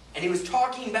 and he was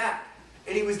talking back,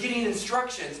 and he was getting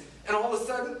instructions, and all of a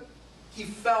sudden, he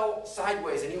fell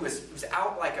sideways, and he was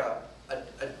out like a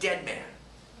dead man.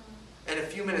 And a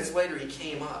few minutes later, he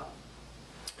came up.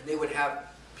 And they would have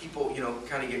people,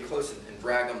 kind of get close and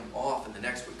drag him off, and the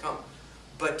next would come.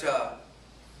 But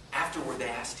afterward, they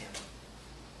asked him,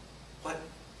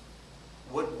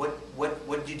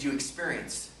 what did you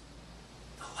experience?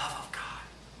 The love of God.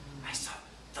 I saw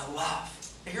the love.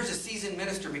 And here's a seasoned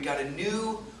minister. We got a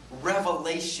new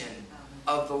revelation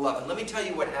of the love. And let me tell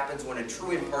you what happens when a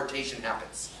true impartation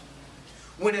happens.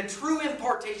 When a true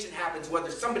impartation happens,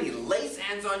 whether somebody lays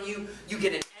hands on you, you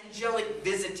get an angelic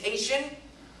visitation,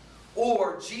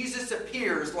 or Jesus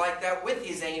appears like that with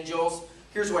his angels,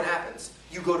 here's what happens.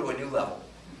 You go to a new level.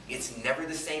 It's never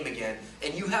the same again.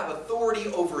 And you have authority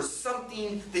over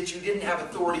something that you didn't have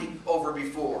authority over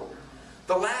before.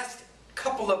 The last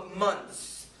couple of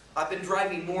months, I've been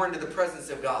driving more into the presence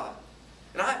of God.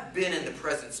 And I've been in the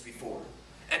presence before.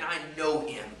 And I know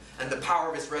him and the power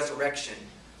of his resurrection.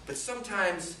 But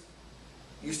sometimes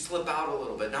you slip out a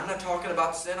little bit. And I'm not talking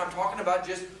about sin. I'm talking about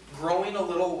just growing a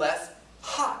little less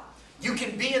hot. You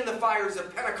can be in the fires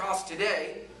of Pentecost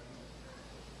today,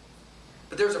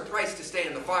 but there's a price to stay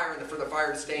in the fire and for the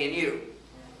fire to stay in you.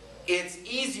 It's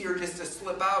easier just to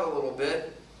slip out a little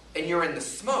bit, and you're in the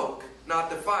smoke,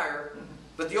 not the fire,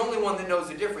 but the only one that knows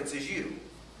the difference is you.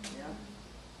 Yeah.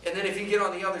 And then if you get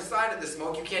on the other side of the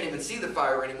smoke, you can't even see the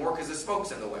fire anymore because the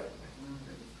smoke's in the way.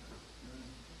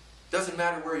 Doesn't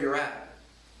matter where you're at.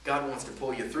 God wants to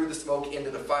pull you through the smoke into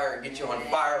the fire and get you on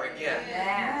fire again.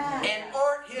 Yeah. And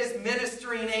aren't his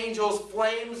ministering angels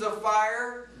flames of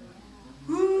fire?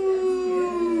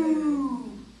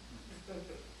 Woo!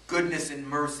 Goodness and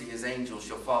mercy as angels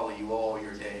shall follow you all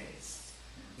your days.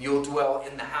 You'll dwell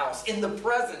in the house, in the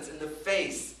presence, in the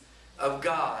face of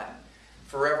God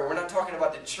forever. We're not talking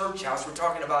about the church house. We're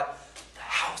talking about the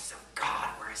house of God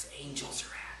where his angels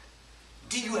are at.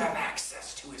 Do you have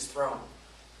access to his throne?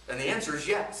 And the answer is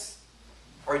yes.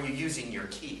 Are you using your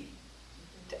key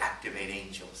to activate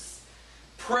angels?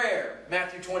 Prayer,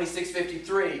 Matthew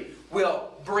 26:53,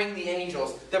 will bring the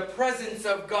angels. The presence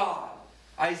of God,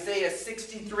 Isaiah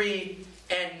 63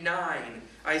 and 9.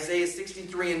 Isaiah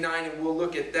 63 and 9, and we'll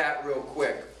look at that real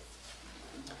quick.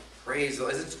 Praise the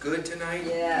Lord. Is it good tonight?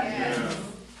 Yeah.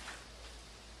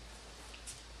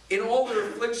 In all their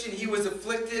affliction he was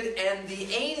afflicted, and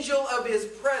the angel of his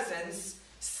presence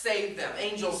saved them.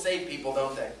 Angels save people,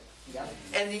 don't they? Yep.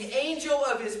 And the angel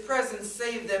of his presence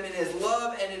saved them. In his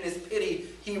love and in his pity,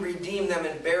 he redeemed them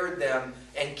and buried them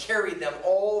and carried them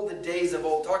all the days of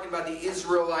old. Talking about the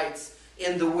Israelites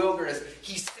in the wilderness.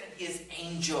 He sent his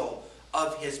angel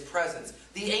of his presence.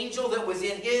 The angel that was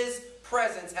in his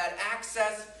presence had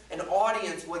access and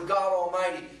audience with God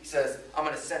Almighty. He says, I'm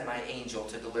going to send my angel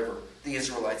to deliver the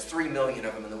Israelites. 3 million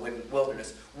of them in the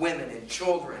wilderness. Women and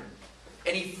children.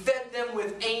 And he fed them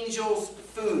with angels'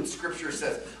 food, Scripture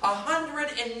says.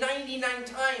 199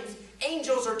 times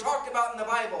angels are talked about in the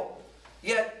Bible.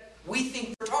 Yet we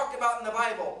think they're talked about in the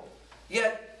Bible.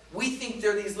 Yet we think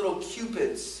they're these little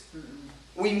cupids.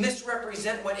 We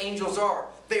misrepresent what angels are.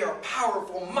 They are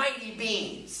powerful, mighty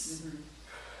beings.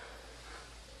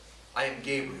 I am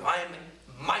Gabriel. I am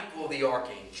Michael the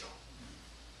Archangel.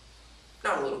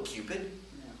 Not a little cupid.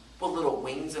 With little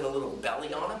wings and a little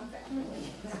belly on him.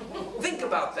 Think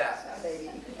about that.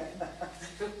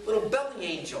 Little belly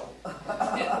angel.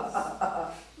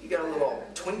 You got a little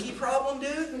Twinkie problem,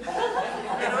 dude? You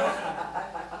know?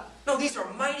 No, these are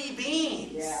mighty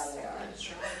beings. Yeah, they are.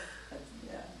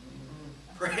 Yeah.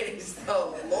 Praise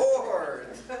the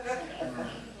Lord.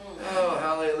 Oh,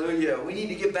 hallelujah. We need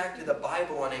to get back to the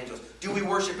Bible on angels. Do we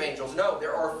worship angels? No,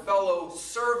 they're our fellow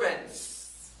servants.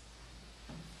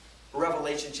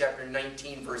 Revelation chapter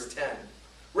 19, verse 10.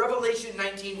 Revelation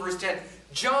 19, verse 10.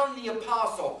 John the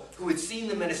Apostle, who had seen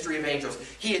the ministry of angels.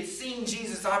 He had seen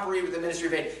Jesus operate with the ministry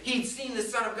of angels. He had seen the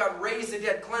Son of God raise the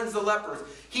dead, cleanse the lepers.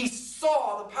 He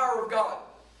saw the power of God.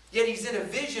 Yet he's in a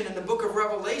vision in the book of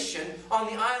Revelation on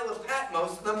the Isle of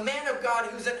Patmos. The man of God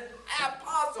who's an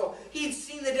apostle. He'd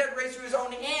seen the dead raised through his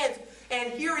own hands.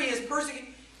 And here he is persecuted.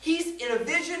 He's in a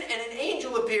vision and an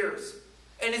angel appears.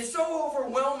 And it's so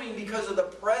overwhelming because of the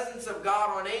presence of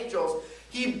God on angels.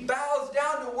 He bows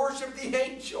down to worship the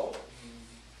angel.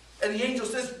 And the angel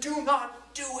says, do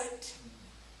not do it.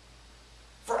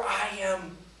 For I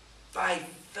am thy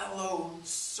fellow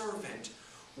servant.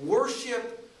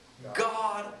 Worship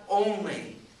God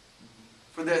only.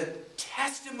 For the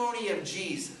testimony of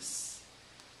Jesus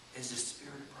is the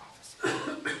spirit of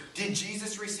prophecy. Did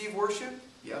Jesus receive worship?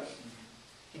 Yep.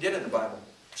 He did in the Bible.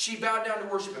 She bowed down to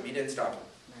worship him. He didn't stop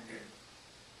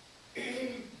her.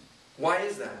 Why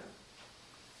is that?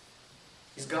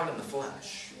 He's God in the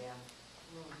flesh.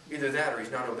 Either that or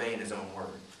he's not obeying his own word.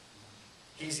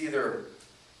 He's either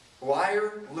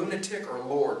liar, lunatic, or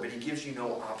Lord, but he gives you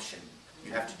no option.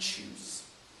 You have to choose.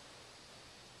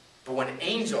 But when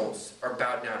angels are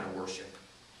bowed down to worship,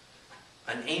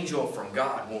 an angel from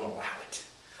God won't allow it.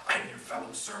 I'm your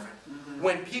fellow servant.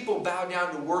 When people bow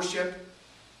down to worship,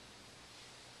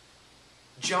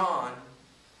 John,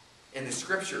 in the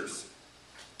scriptures,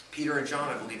 Peter and John,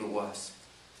 I believe it was,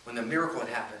 when the miracle had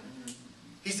happened,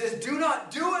 he says, do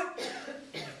not do it.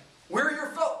 We're your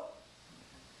fellow.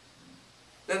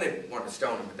 Then they wanted to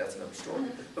stone him, but that's another story.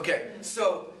 Okay,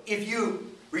 so if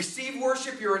you receive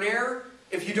worship, you're in error.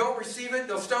 If you don't receive it,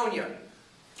 they'll stone you.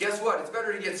 Guess what? It's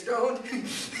better to get stoned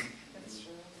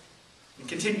and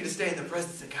continue to stay in the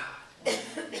presence of God.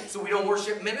 So we don't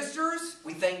worship ministers,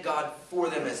 we thank God for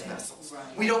them as vessels.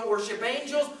 We don't worship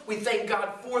angels, we thank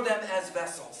God for them as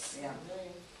vessels.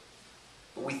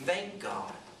 But we thank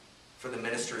God for the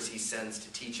ministers he sends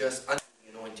to teach us under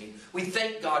the anointing. We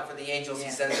thank God for the angels he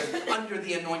sends us under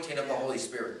the anointing of the Holy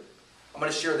Spirit. I'm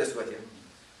going to share this with you.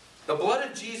 The blood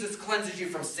of Jesus cleanses you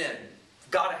from sin.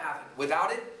 You've got to have it.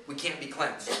 Without it, we can't be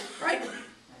cleansed. Right?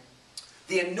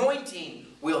 The anointing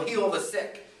will heal the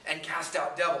sick and cast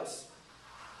out devils.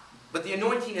 But the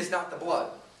anointing is not the blood.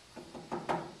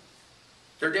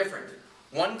 They're different.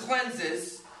 One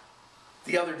cleanses,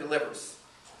 the other delivers.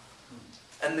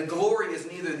 And the glory is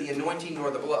neither the anointing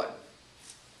nor the blood.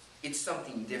 It's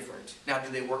something different. Now, do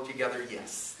they work together?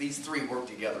 Yes. These three work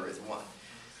together as one.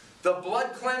 The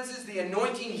blood cleanses, the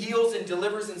anointing heals and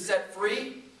delivers and set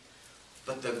free.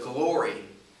 But the glory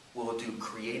will do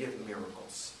creative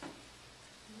miracles.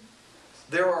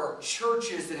 There are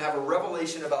churches that have a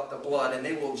revelation about the blood, and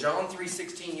they will John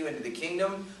 3:16 you into the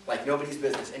kingdom like nobody's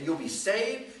business. And you'll be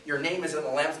saved. Your name is in the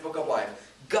Lamb's Book of Life.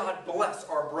 God bless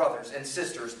our brothers and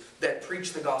sisters that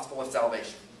preach the gospel of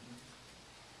salvation.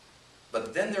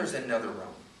 But then there's another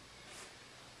realm.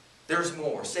 There's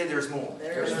more. Say there's more.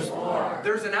 There's more.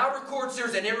 There's an outer courts,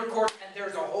 there's an inner court, and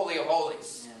there's a holy of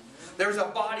holies. There's a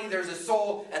body, there's a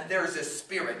soul, and there's a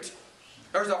spirit.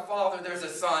 There's a Father, there's a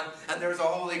Son, and there's a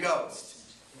Holy Ghost.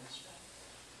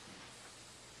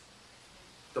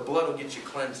 The blood will get you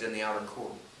cleansed in the outer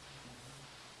court.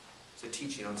 It's a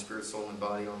teaching on spirit, soul, and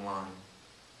body online.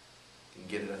 You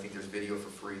can get it. I think there's video for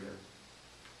free there.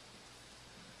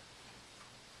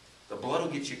 The blood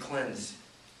will get you cleansed,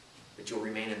 but you'll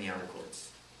remain in the outer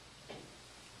courts.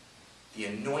 The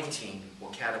anointing will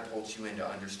catapult you in to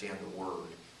understand the Word,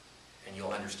 and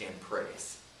you'll understand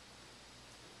praise.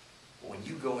 But when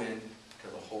you go in to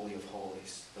the Holy of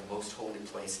Holies, the most holy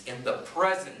place, in the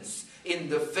presence, in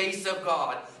the face of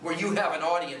God, where you have an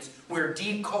audience, where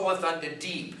deep calleth unto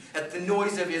deep, at the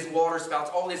noise of his waterspouts,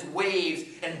 all his waves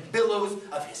and billows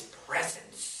of his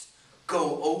presence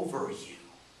go over you.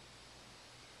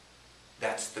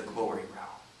 That's the glory realm.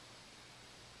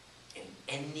 And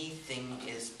anything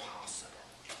is possible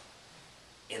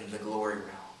in the glory realm.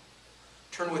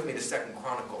 Turn with me to 2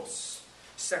 Chronicles.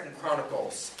 2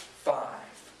 Chronicles 5.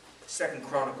 2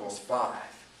 Chronicles 5.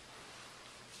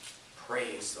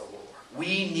 Praise the Lord.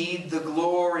 We need the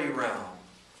glory realm.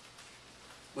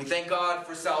 We thank God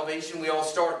for salvation. We all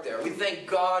start there. We thank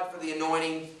God for the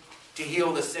anointing to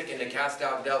heal the sick and to cast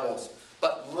out devils.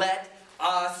 But let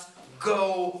us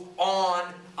go on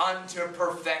unto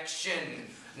perfection,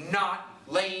 not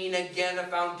laying again a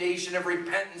foundation of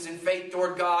repentance and faith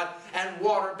toward God, and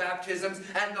water baptisms,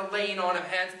 and the laying on of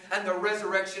hands, and the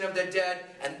resurrection of the dead.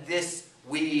 And this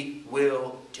we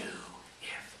will do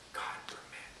if God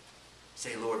permit.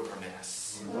 Say, Lord, permit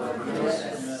us. Lord, permit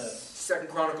us. 2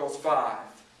 Chronicles 5.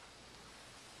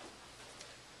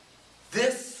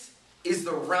 This is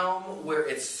the realm where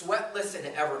it's sweatless and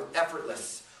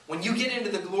effortless. When you get into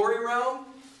the glory realm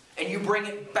and you bring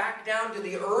it back down to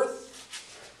the earth,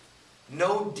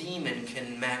 no demon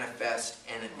can manifest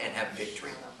and have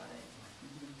victory.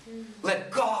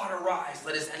 Let God arise,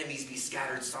 let his enemies be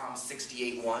scattered. Psalm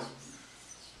 68:1.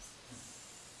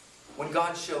 When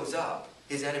God shows up,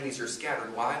 his enemies are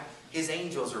scattered. Why? His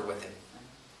angels are with him.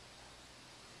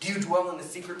 Do you dwell in the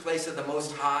secret place of the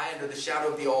Most High, under the shadow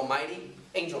of the Almighty?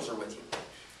 Angels are with you.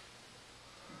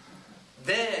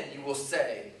 Then you will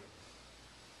say,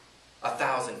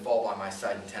 1,000 fall by my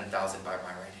side and 10,000 by my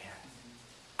right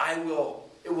hand.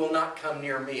 It will not come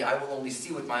near me. I will only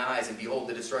see with my eyes and behold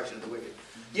the destruction of the wicked.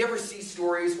 You ever see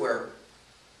stories where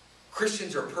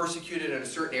Christians are persecuted in a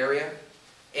certain area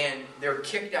and they're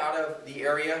kicked out of the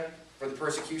area for the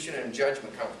persecution and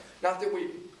judgment comes? Not that we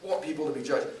want people to be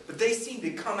judged, but they seem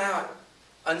to come out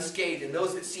unscathed, and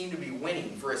those that seem to be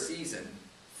winning for a season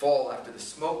fall after the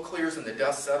smoke clears and the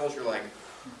dust settles. You're like,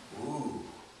 ooh,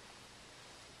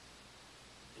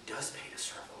 it does pay to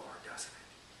serve the Lord, doesn't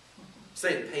it?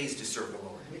 Say it pays to serve the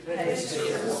Lord. It pays to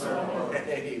serve the Lord.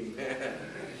 Amen.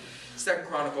 2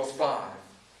 Chronicles 5.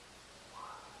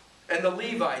 And the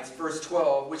Levites, verse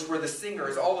 12, which were the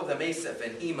singers, all of them, Asaph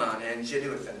and Heman and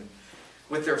Jeduthun,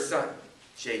 with their son,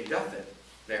 Jeduthun.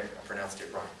 There, I pronounced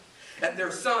it right. And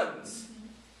their sons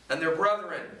and their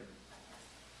brethren.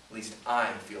 At least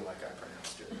I feel like I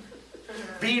pronounced it.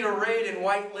 Being arrayed in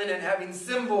white linen, having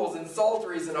cymbals and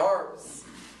psalteries and harps,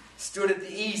 stood at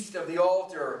the east of the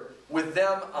altar, with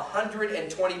them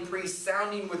 120 priests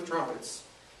sounding with trumpets.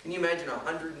 Can you imagine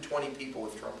 120 people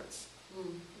with trumpets?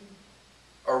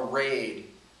 Arrayed.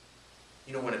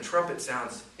 You know, when a trumpet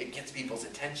sounds, it gets people's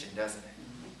attention, doesn't it?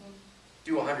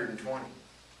 Do 120.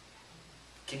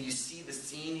 Can you see the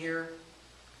scene here?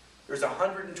 There's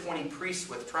 120 priests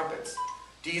with trumpets.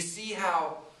 Do you see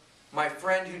how my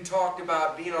friend who talked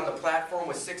about being on the platform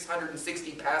with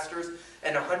 660 pastors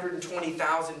and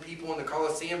 120,000 people in the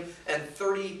Colosseum and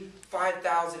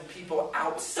 35,000 people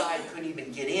outside couldn't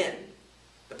even get in?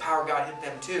 The power of God hit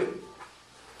them too.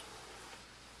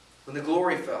 When the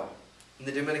glory fell in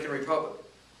the Dominican Republic.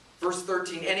 Verse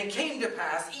 13, and it came to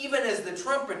pass, even as the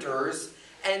trumpeters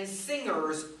and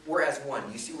singers were as one.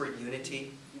 You see where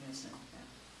unity?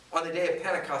 On the day of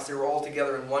Pentecost, they were all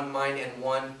together in one mind and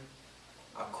one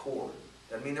accord.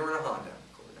 Doesn't mean they were in a Honda.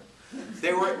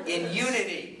 They were in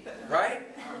unity, right?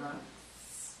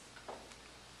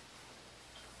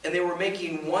 And they were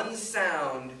making one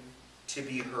sound to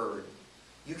be heard.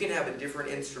 You can have a different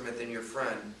instrument than your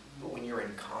friend, but when you're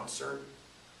in concert,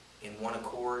 in one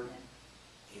accord,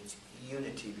 it's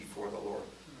unity before the Lord.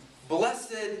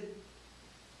 Blessed,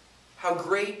 how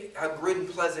great, how good and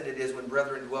pleasant it is when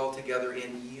brethren dwell together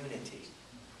in unity.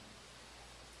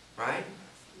 Right?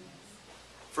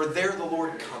 For there the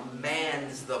Lord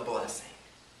commands the blessing.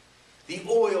 The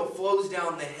oil flows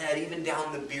down the head, even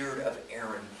down the beard of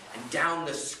Aaron, and down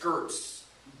the skirts,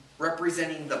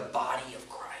 representing the body of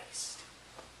Christ.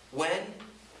 When?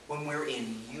 When we're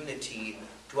in unity,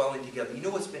 dwelling together. You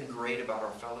know what's been great about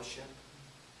our fellowship?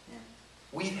 Yeah.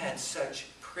 We've had such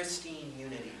pristine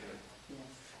unity here. Yes.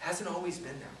 Hasn't always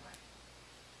been that way.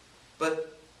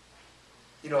 But,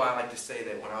 you know, I like to say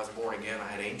that when I was born again, I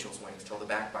had angel's wings till the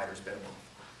backbiters bit them off.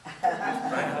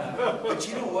 Right? But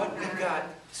you know what? We've got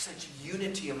such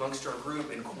unity amongst our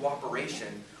group and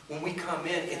cooperation. When we come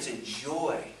in, it's a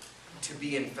joy to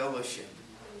be in fellowship.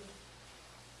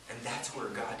 And that's where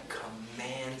God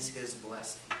commands His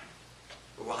blessing.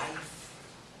 Life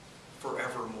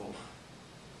forevermore.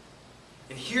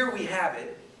 And here we have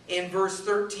it in verse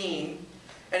 13.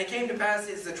 And it came to pass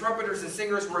as the trumpeters and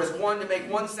singers were as one to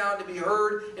make one sound to be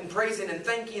heard in praising and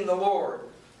thanking the Lord.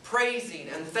 Praising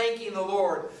and thanking the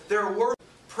Lord. They're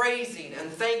praising and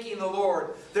thanking the Lord.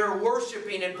 They're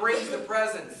worshiping and brings the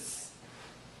presence.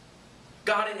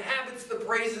 God inhabits the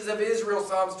praises of Israel,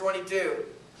 Psalms 22.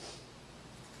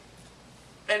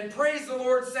 And praise the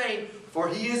Lord, saying, for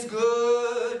He is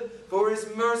good, for His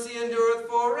mercy endureth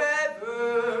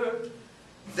forever.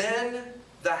 Then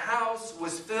the house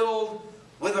was filled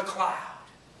with a cloud.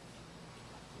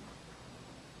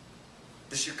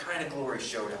 The Shekinah glory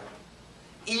showed up.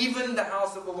 Even the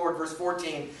house of the Lord, verse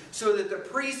 14, so that the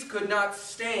priests could not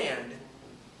stand.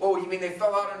 Oh, you mean they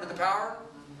fell out under the power?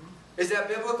 Is that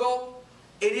biblical?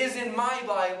 It is in my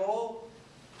Bible.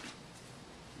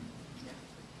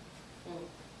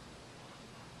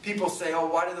 People say, oh,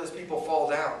 why do those people fall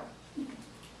down?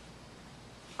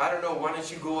 I don't know. Why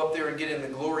don't you go up there and get in the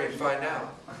glory and find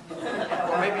out?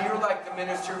 Or maybe you're like the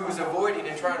minister who's avoiding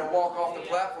and trying to walk off the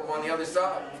platform on the other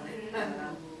side.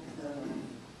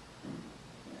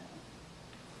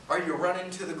 Are you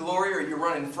running to the glory or are you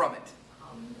running from it?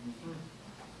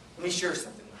 Let me share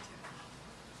something with you.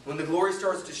 When the glory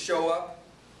starts to show up,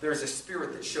 there's a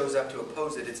spirit that shows up to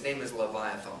oppose it. Its name is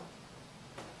Leviathan.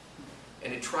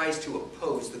 And it tries to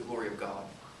oppose the glory of God.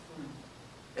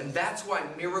 And that's why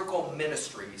miracle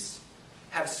ministries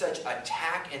have such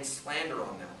attack and slander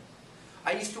on them.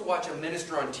 I used to watch a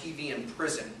minister on TV in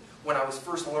prison when I was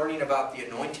first learning about the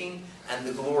anointing and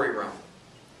the glory realm.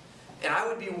 And I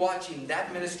would be watching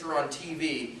that minister on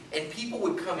TV, and people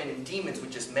would come in and demons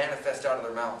would just manifest out of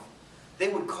their mouth. They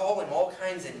would call him all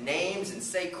kinds of names and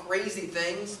say crazy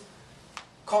things,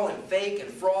 call him fake and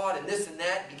fraud and this and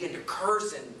that, begin to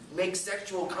curse and make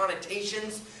sexual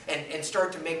connotations and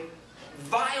start to make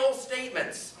vile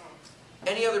statements.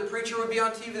 Any other preacher would be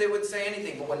on TV, they wouldn't say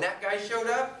anything. But when that guy showed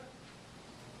up,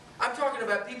 I'm talking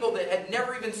about people that had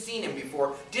never even seen him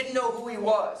before, didn't know who he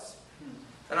was.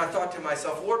 And I thought to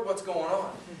myself, Lord, what's going on?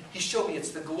 He showed me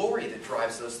it's the glory that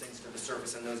drives those things to the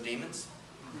surface and those demons.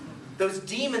 Those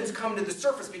demons come to the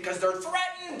surface because they're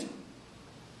threatened.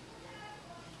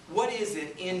 What is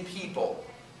it in people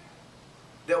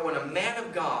that when a man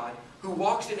of God who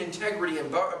walks in integrity and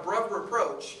above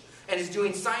reproach and is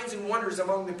doing signs and wonders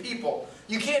among the people,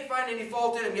 you can't find any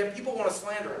fault in him, yet people want to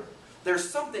slander him. There's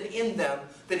something in them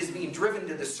that is being driven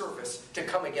to the surface to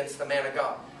come against the man of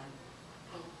God.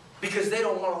 Because they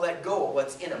don't want to let go of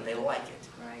what's in them. They like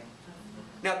it. Right.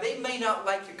 Now, they may not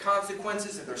like the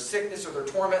consequences of their sickness or their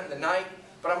torment in the night,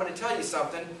 but I'm going to tell you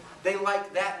something. They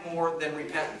like that more than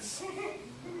repentance.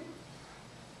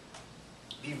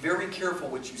 Be very careful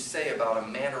what you say about a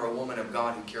man or a woman of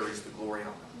God who carries the glory on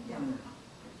them. Yeah.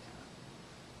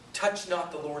 Touch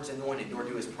not the Lord's anointed, nor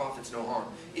do his prophets no harm.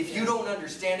 If you don't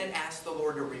understand it, ask the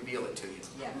Lord to reveal it to you.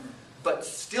 Yeah. But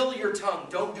still your tongue.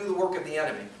 Don't do the work of the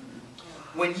enemy.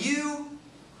 When you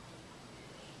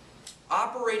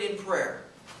operate in prayer,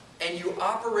 and you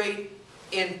operate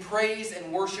in praise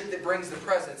and worship that brings the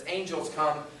presence, angels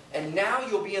come, and now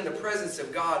you'll be in the presence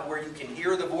of God where you can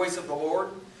hear the voice of the Lord.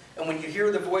 And when you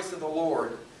hear the voice of the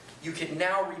Lord, you can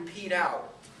now repeat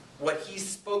out what he's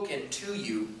spoken to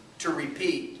you to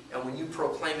repeat. And when you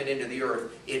proclaim it into the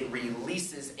earth, it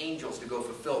releases angels to go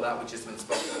fulfill that which has been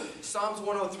spoken. Psalms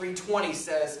 103:20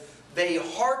 says, they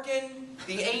hearken,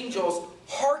 the angels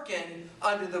hearken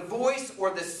unto the voice or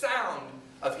the sound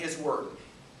of his word.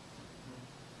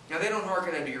 Now they don't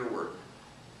hearken unto your word.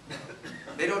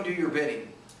 They don't do your bidding.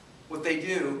 What they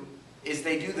do is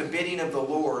they do the bidding of the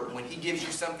Lord. When he gives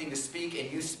you something to speak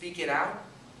and you speak it out,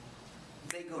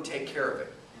 they go take care of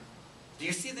it. Do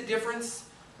you see the difference?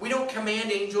 We don't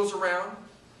command angels around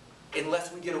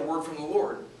unless we get a word from the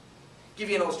Lord. I'll give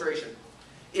you an illustration.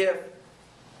 If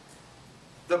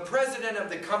the president of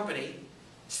the company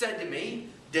said to me,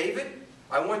 David,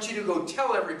 I want you to go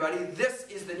tell everybody this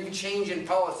is the new change in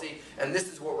policy and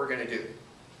this is what we're going to do.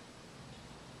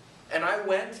 And I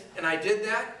went and I did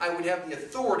that, I would have the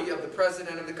authority of the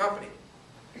president of the company.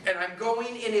 And I'm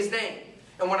going in his name.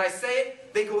 And when I say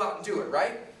it, they go out and do it,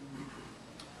 right?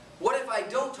 What if I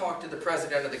don't talk to the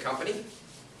president of the company?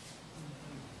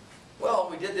 Well,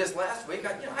 we did this last week.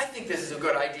 I think this is a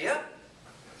good idea.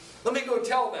 Let me go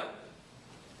tell them.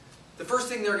 The first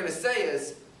thing they're going to say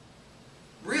is,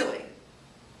 really?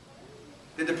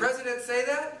 Did the president say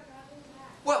that?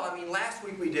 Well, I mean, last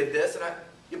week we did this,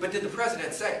 but did the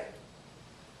president say it?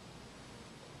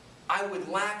 I would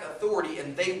lack authority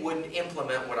and they wouldn't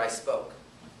implement what I spoke.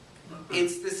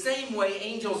 It's the same way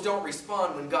angels don't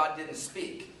respond when God didn't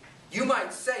speak. You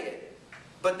might say it,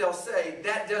 but they'll say,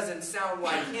 that doesn't sound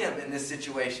like him in this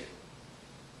situation.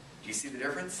 Do you see the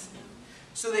difference?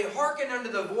 So they hearken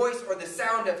unto the voice or the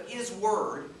sound of his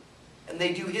word, and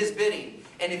they do his bidding.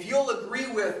 And if you'll agree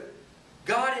with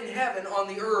God in heaven on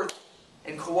the earth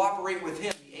and cooperate with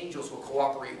him, the angels will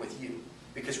cooperate with you.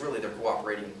 Because really they're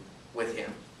cooperating with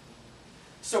him.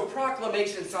 So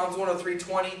proclamation, Psalms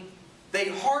 103:20, they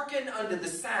hearken unto the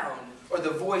sound or the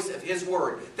voice of his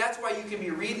word. That's why you can be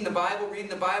reading the Bible,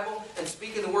 and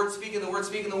speaking the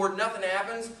word, nothing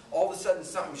happens. All of a sudden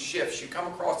something shifts. You come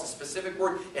across a specific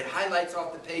word, it highlights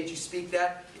off the page, you speak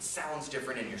that, it sounds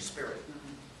different in your spirit.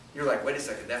 You're like, wait a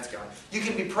second, that's God. You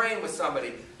can be praying with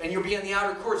somebody, and you'll be in the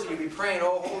outer courts, and you'll be praying,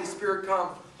 oh, Holy Spirit, come.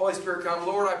 Holy Spirit, come.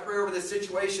 Lord, I pray over this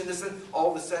situation. All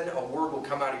of a sudden, a word will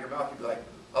come out of your mouth. You'll be like,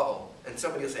 uh-oh. And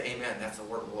somebody will say, amen, that's the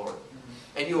word of the Lord.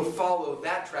 And you'll follow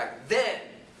that track. Then,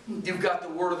 you've got the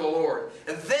word of the Lord.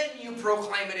 And then you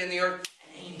proclaim it in the earth,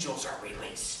 and angels are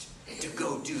released to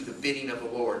go do the bidding of the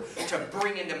Lord, to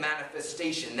bring into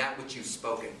manifestation that which you've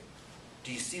spoken.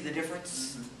 Do you see the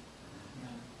difference?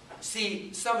 See,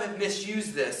 some have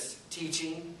misused this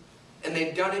teaching, and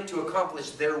they've done it to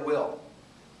accomplish their will.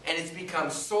 And it's become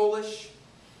soulish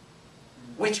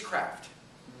witchcraft.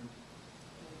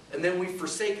 And then we've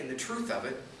forsaken the truth of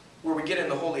it, where we get in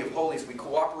the Holy of Holies, we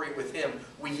cooperate with him,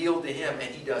 we yield to him,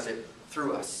 and he does it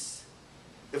through us.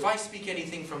 If I speak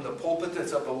anything from the pulpit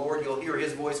that's of the Lord, you'll hear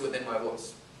his voice within my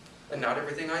voice. And not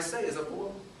everything I say is of the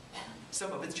Lord.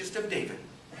 Some of it's just of David.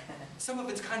 Some of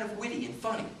it's kind of witty and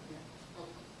funny.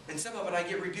 And some of it I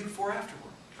get rebuked for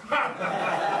afterward.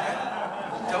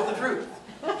 Tell the truth.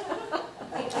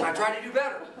 I try to do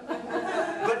better.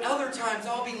 But other times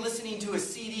I'll be listening to a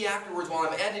CD afterwards while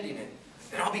I'm editing it.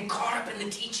 And I'll be caught up in the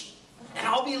teaching. And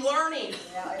I'll be learning.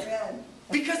 Yeah, amen.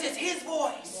 Because it's His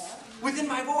voice Yeah. within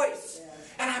my voice.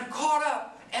 Yeah. And I'm caught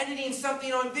up editing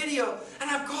something on video. And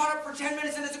I'm caught up for 10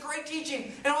 minutes and it's a great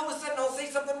teaching. And all of a sudden I'll say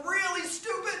something really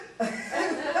stupid.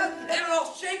 And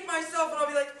I'll shake myself and I'll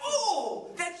be like, oh,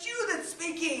 that's you that's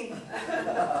speaking.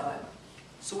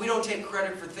 So we don't take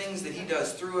credit for things that He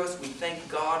does through us. We thank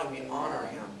God and we honor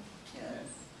Him. Yes.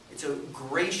 It's a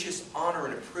gracious honor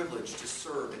and a privilege to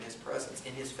serve in His presence,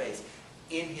 in His face,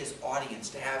 in His audience,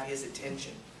 to have His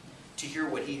attention, to hear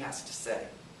what He has to say.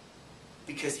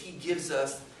 Because He gives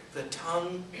us the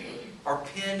tongue. Our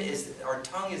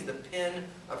tongue is the pen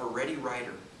of a ready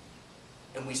writer.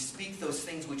 And we speak those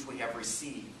things which we have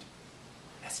received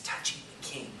as touching the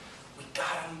King. We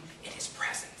got them in His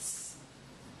presence.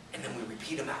 And then we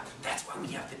repeat them out. That's why we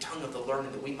have the tongue of the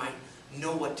learned, that we might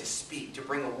know what to speak, to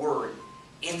bring a word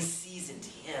in season to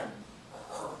him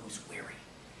or her who's weary.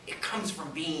 It comes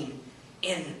from being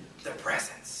in the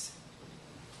presence.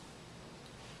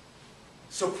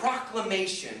 So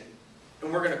proclamation,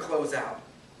 and we're going to close out.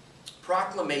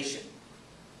 Proclamation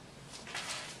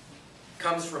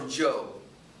comes from Job.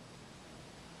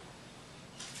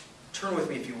 Turn with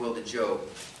me, if you will, to Job,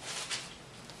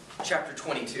 chapter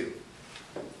 22.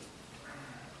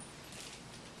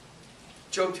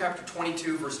 Job chapter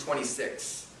 22, verse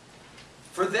 26.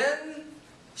 For then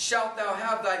shalt thou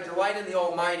have thy delight in the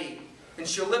Almighty, and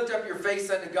shall lift up your face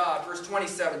unto God. Verse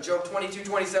 27, Job 22,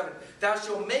 27. Thou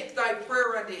shalt make thy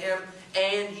prayer unto Him,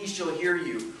 and He shall hear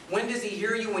you. When does He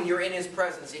hear you? When you're in His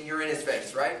presence and you're in His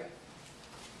face, right?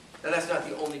 Now that's not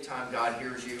the only time God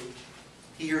hears you.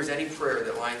 He hears any prayer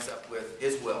that lines up with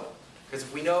His will. Because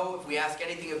if we ask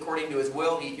anything according to His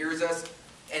will, He hears us.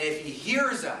 And if He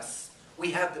hears us,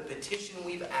 we have the petition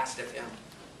we've asked of Him.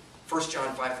 1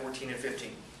 John 5, 14 and 15.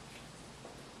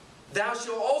 Thou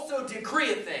shalt also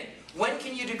decree a thing. When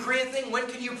can you decree a thing? When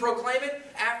can you proclaim it?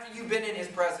 After you've been in His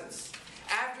presence.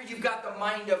 After you've got the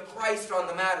mind of Christ on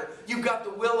the matter. You've got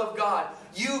the will of God.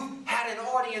 You've had an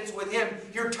audience with Him.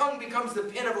 Your tongue becomes the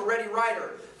pen of a ready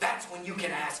writer. That's when you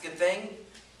can ask a thing.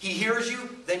 He hears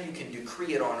you, then you can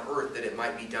decree it on earth that it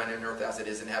might be done in earth as it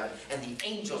is in heaven. And the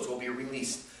angels will be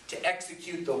released to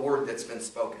execute the word that's been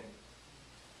spoken.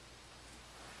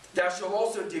 Thou shalt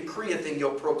also decree a thing,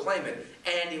 you'll proclaim it,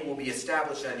 and it will be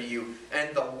established unto you.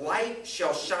 And the light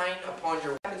shall shine upon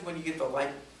your... What happens when you get the light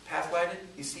path lighted?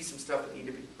 You see some stuff that need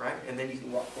to be, right? And then you can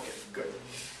walk. Okay, good.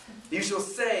 You shall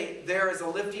say, there is a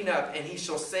lifting up, and He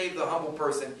shall save the humble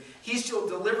person. He shall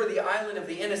deliver the island of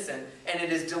the innocent, and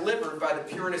it is delivered by the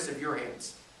pureness of your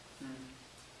hands.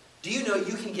 Do you know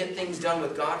you can get things done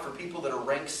with God for people that are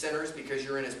rank sinners because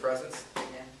you're in His presence? Yeah.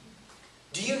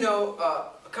 Do you know,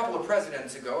 a couple of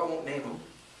presidents ago, I won't name them,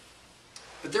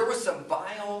 but there was some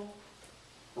vile,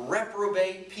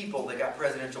 reprobate people that got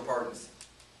presidential pardons.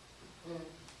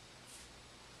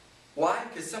 Why?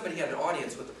 Because somebody had an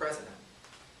audience with the president.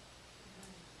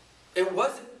 It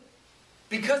wasn't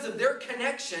because of their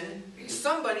connection,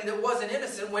 somebody that wasn't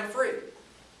innocent went free.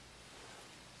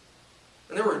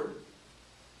 And there were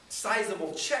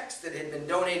sizable checks that had been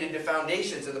donated to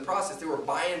foundations in the process. They were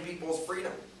buying people's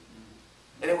freedom.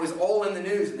 And it was all in the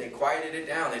news, and they quieted it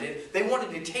down. They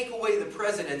wanted to take away the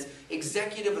president's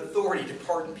executive authority to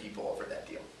pardon people over that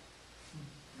deal.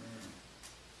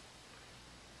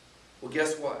 Well,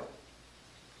 guess what?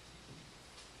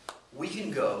 We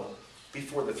can go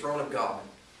before the throne of God,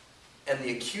 and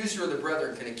the accuser of the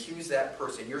brethren can accuse that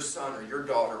person, your son or your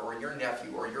daughter or your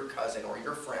nephew or your cousin or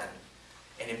your friend.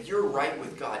 And if you're right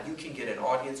with God, you can get an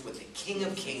audience with the King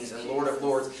of Kings and Lord of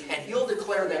Lords, and He'll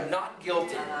declare them not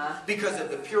guilty because of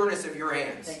the pureness of your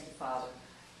hands. Thank you, Father.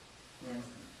 Yes.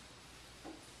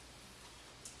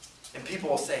 And people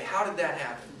will say, how did that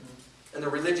happen? And the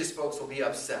religious folks will be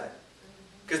upset.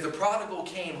 Because the prodigal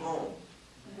came home.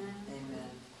 Amen.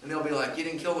 And they'll be like, you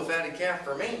didn't kill the fatted calf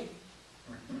for me.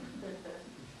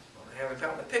 I haven't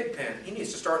found the pig pen. He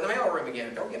needs to start in the mailroom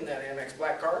again. Don't give him that Amex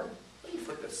black card. You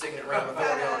put the signet ring of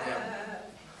authority on him.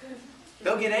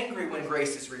 They'll get angry when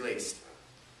grace is released.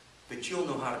 But you'll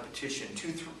know how to petition.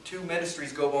 Two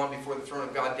ministries go on before the throne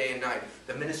of God day and night.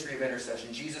 The ministry of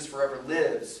intercession. Jesus forever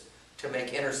lives to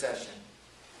make intercession.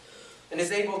 And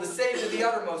is able to save to the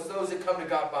uttermost those that come to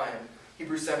God by Him.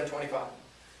 Hebrews 7:25.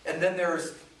 And then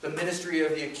there's the ministry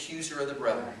of the accuser of the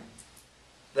brethren.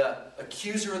 The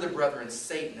accuser of the brethren,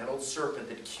 Satan, that old serpent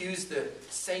that accused the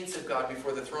saints of God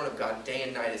before the throne of God day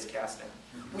and night, is cast down.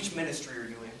 Which ministry are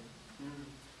you in?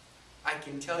 I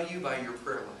can tell you by your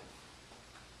prayer life.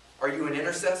 Are you an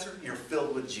intercessor? You're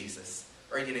filled with Jesus.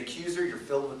 Are you an accuser? You're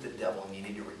filled with the devil and you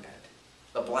need to repent.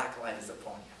 The black light is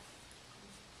upon you.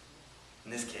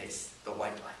 In this case, the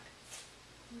white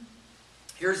light.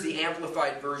 Here's the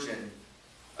amplified version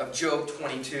of Job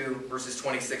 22, verses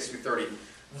 26 through 30.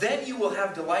 Then you will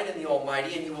have delight in the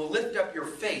Almighty, and you will lift up your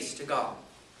face to God.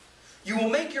 You will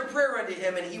make your prayer unto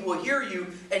Him, and He will hear you,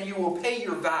 and you will pay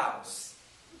your vows.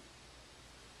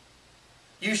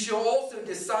 You shall also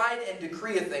decide and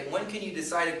decree a thing. When can you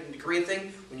decide and decree a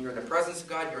thing? When you're in the presence of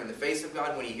God, you're in the face of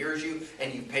God, when He hears you,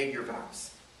 and you've paid your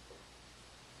vows.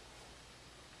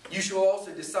 You shall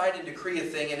also decide and decree a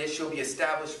thing, and it shall be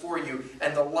established for you,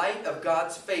 and the light of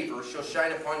God's favor shall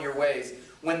shine upon your ways.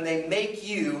 When they make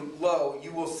you low,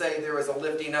 you will say there is a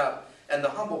lifting up, and the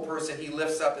humble person He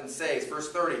lifts up and saves. Verse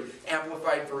 30,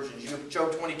 Amplified Version,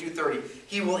 Job 22:30.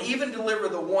 He will even deliver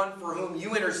the one for whom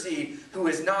you intercede, who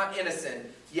is not innocent.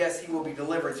 Yes, he will be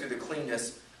delivered through the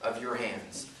cleanness of your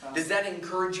hands. Does that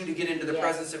encourage you to get into the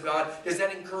presence of God? Does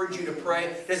that encourage you to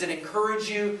pray? Does it encourage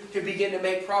you to begin to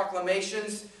make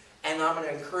proclamations? And I'm going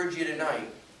to encourage you tonight,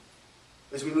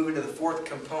 as we move into the fourth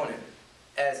component,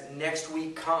 as next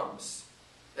week comes,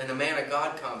 and the man of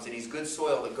God comes, and he's good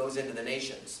soil that goes into the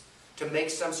nations, to make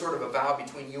some sort of a vow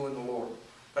between you and the Lord.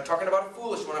 I'm not talking about a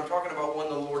foolish one, I'm talking about one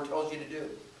the Lord tells you to do.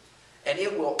 And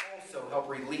it will also help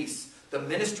release the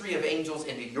ministry of angels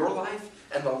into your life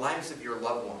and the lives of your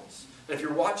loved ones. And if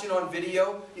you're watching on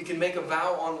video, you can make a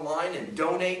vow online and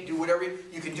donate, do whatever.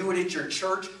 You can do it at your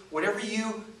church. Whatever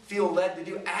you feel led to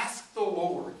do, ask the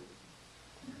Lord.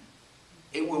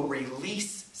 It will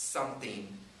release something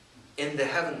in the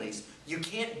heavenlies. You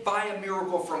can't buy a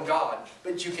miracle from God,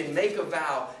 but you can make a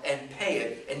vow and pay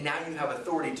it, and now you have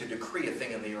authority to decree a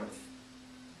thing in the earth.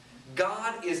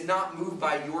 God is not moved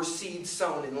by your seed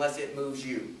sown unless it moves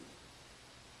you.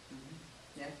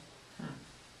 Yeah.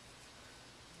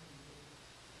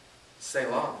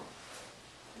 Selah.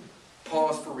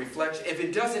 Pause for reflection. If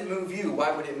it doesn't move you,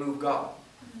 why would it move God?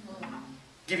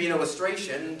 Give you an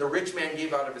illustration. The rich man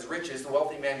gave out of his riches. The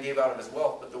wealthy man gave out of his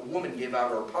wealth. But the woman gave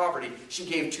out of her poverty. She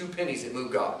gave 2 pennies. It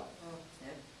moved God.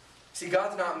 See,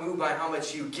 God's not moved by how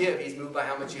much you give. He's moved by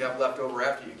how much you have left over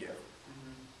after you give.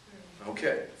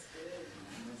 Okay.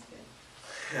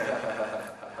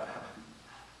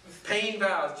 Paying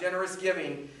vows, generous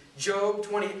giving. Job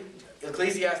 20,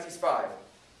 Ecclesiastes 5.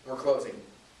 We're closing.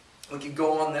 We could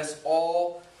go on this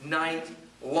all night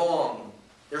long.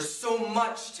 There's so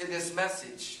much to this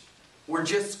message. We're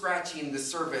just scratching the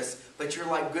surface, but you're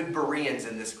like good Bereans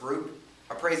in this group.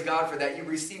 I praise God for that. You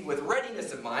receive with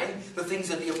readiness of mind the things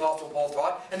that the Apostle Paul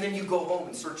taught, and then you go home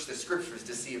and search the Scriptures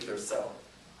to see if they're so.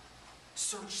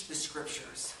 Search the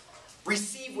Scriptures.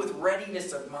 Receive with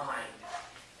readiness of mind,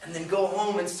 and then go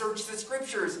home and search the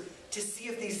Scriptures to see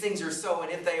if these things are so,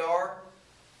 and if they are,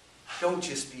 don't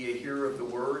just be a hearer of the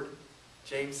word,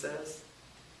 James says,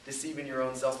 deceiving your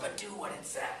own selves, but do what it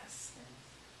says.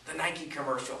 The Nike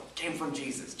commercial came from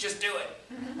Jesus. Just do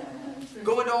it.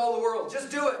 Go into all the world. Just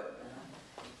do it.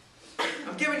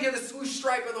 I'm giving you the swoosh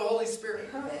stripe of the Holy Spirit.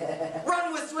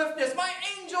 Run with swiftness. My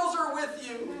angels are with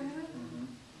you.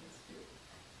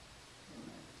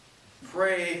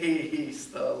 Praise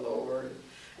the Lord.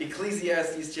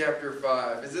 Ecclesiastes chapter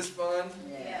 5. Is this fun?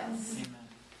 Yes. Amen.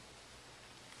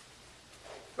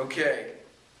 Okay.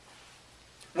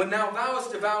 When thou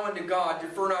vowest a vow unto God,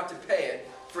 defer not to pay it,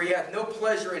 for he hath no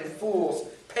pleasure in fools.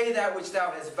 Pay that which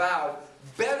thou hast vowed.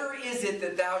 Better is it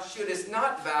that thou shouldest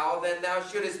not vow than thou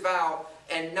shouldest vow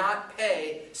and not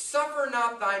pay. Suffer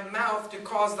not thy mouth to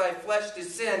cause thy flesh to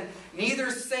sin, neither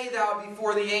say thou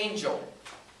before the angel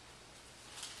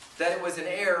that it was an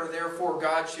error, therefore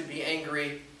God should be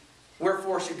angry.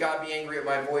 Wherefore should God be angry at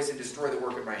my voice and destroy the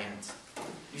work of my hands?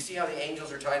 You see how the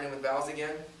angels are tied in with vows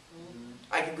again?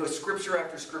 I can go scripture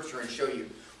after scripture and show you.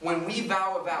 When we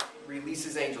vow a vow, it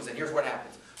releases angels. And here's what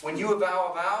happens. When you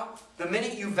vow a vow, the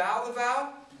minute you vow the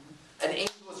vow, an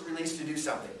angel is released to do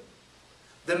something.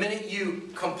 The minute you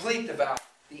complete the vow,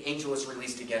 the angel is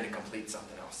released again to complete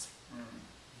something else.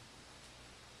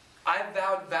 I've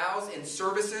vowed vows in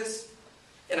services,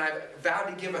 and I've vowed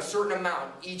to give a certain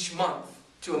amount each month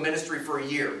to a ministry for a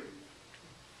year.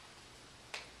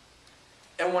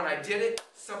 And when I did it,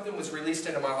 something was released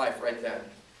into my life right then.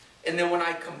 And then when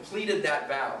I completed that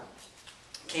vow,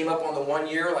 came up on the 1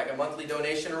 year, like a monthly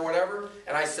donation or whatever,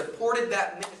 and I supported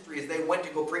that ministry as they went to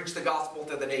go preach the gospel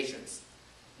to the nations.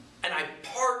 And I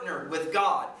partnered with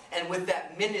God and with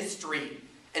that ministry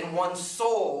and won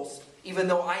souls, even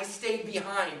though I stayed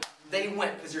behind. They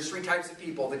went, because there's 3 types of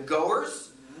people: the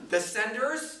goers, the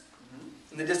senders,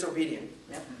 and the disobedient.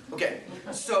 Yep. Okay,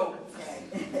 so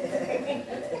Okay.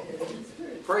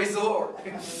 praise the Lord.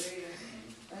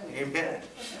 Amen.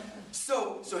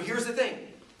 So here's the thing.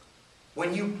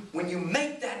 When you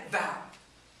make that vow,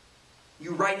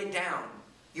 you write it down,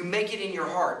 you make it in your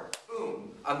heart,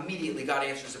 boom, immediately God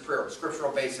answers the prayer.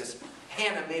 Scriptural basis.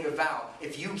 Hannah made a vow.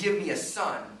 If you give me a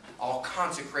son, I'll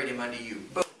consecrate him unto you.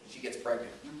 Boom, she gets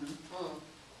pregnant.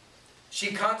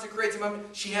 She consecrates him.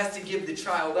 She has to give the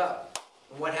child up.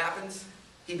 And what happens?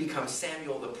 He becomes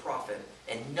Samuel the prophet,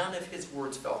 and none of his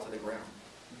words fell to the ground.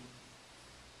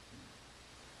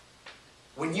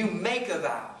 When you make a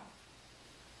vow,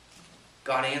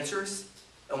 God answers,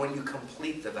 and when you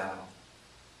complete the vow,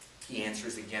 He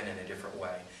answers again in a different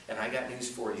way. And I got news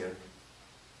for you.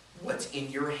 What's in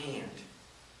your hand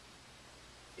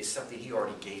is something He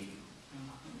already gave you.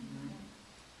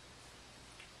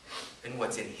 And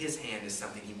what's in His hand is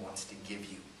something He wants to give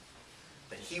you.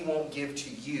 But He won't give to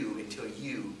you until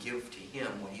you give to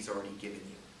Him what He's already given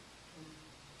you.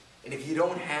 And if you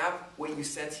don't have what you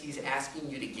sense He's asking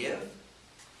you to give,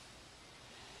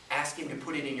 ask Him to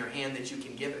put it in your hand that you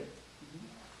can give it.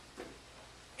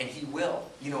 And He will.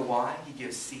 You know why? He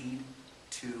gives seed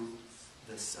to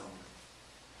the sower.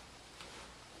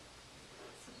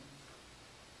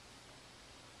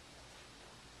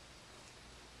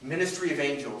 Ministry of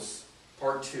Angels,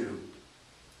 Part 2.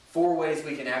 4 ways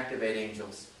we can activate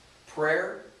angels.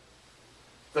 Prayer,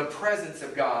 the presence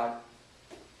of God,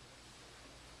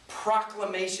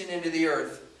 proclamation into the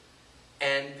earth,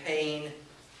 and paying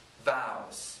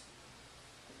vows.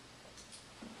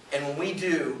 And when we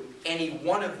do any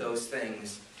one of those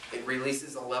things, it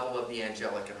releases a level of the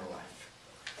angelic in our life.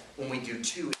 When we do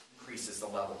 2, it increases the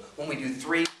level. When we do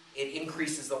 3, it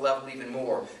increases the level even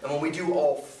more. And when we do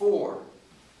all 4,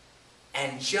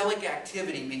 angelic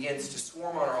activity begins to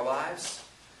swarm on our lives.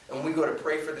 And when we go to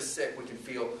pray for the sick, we can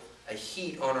feel a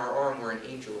heat on our arm where an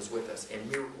angel is with us. And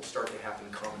miracles start to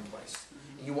happen commonplace.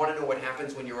 And you want to know what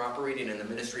happens when you're operating in the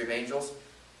ministry of angels?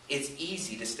 It's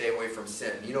easy to stay away from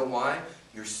sin. You know why?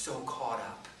 You're so caught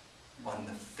up on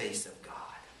the face of God.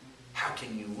 How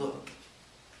can you look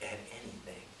at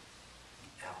anything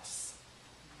else?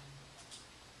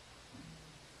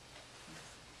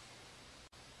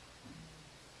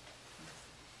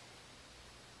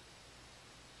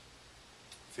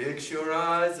 Fix your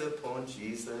eyes upon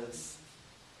Jesus.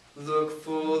 Look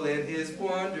full in His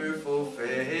wonderful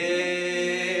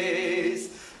face.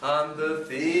 On the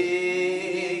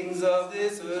things of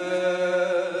this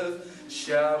earth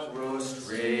shall grow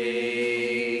strangely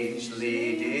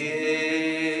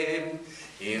dim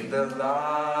in the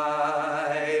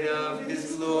light of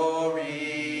His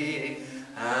glory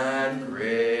and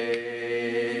grace.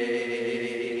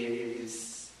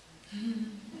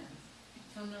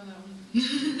 Don't know that one.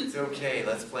 It's okay,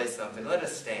 let's play something. Let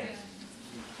us stand.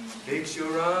 Fix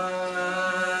your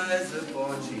eyes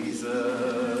upon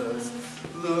Jesus.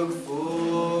 Look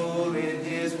full in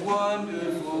His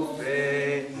wonderful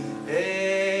face,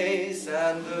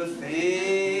 and the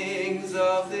things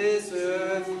of this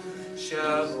earth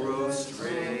shall grow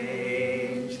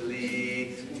strangely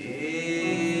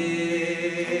dim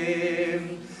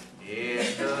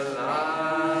in the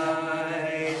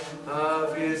light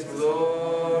of His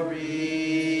glory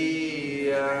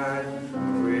and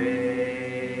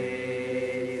grace.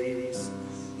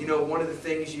 You know, one of the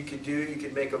things you could do, you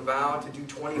could make a vow to do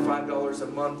 $25 a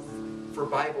month for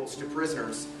Bibles to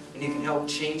prisoners, and you can help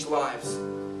change lives.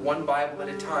 One Bible at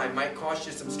a time. Might cost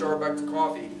you some Starbucks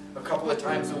coffee a couple of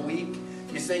times a week.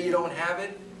 If you say you don't have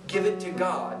it, give it to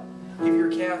God. Give your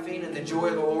caffeine, and the joy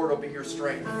of the Lord will be your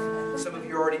strength. Some of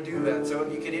you already do that. Some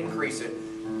of you can increase it.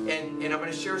 And I'm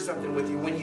going to share something with you. When you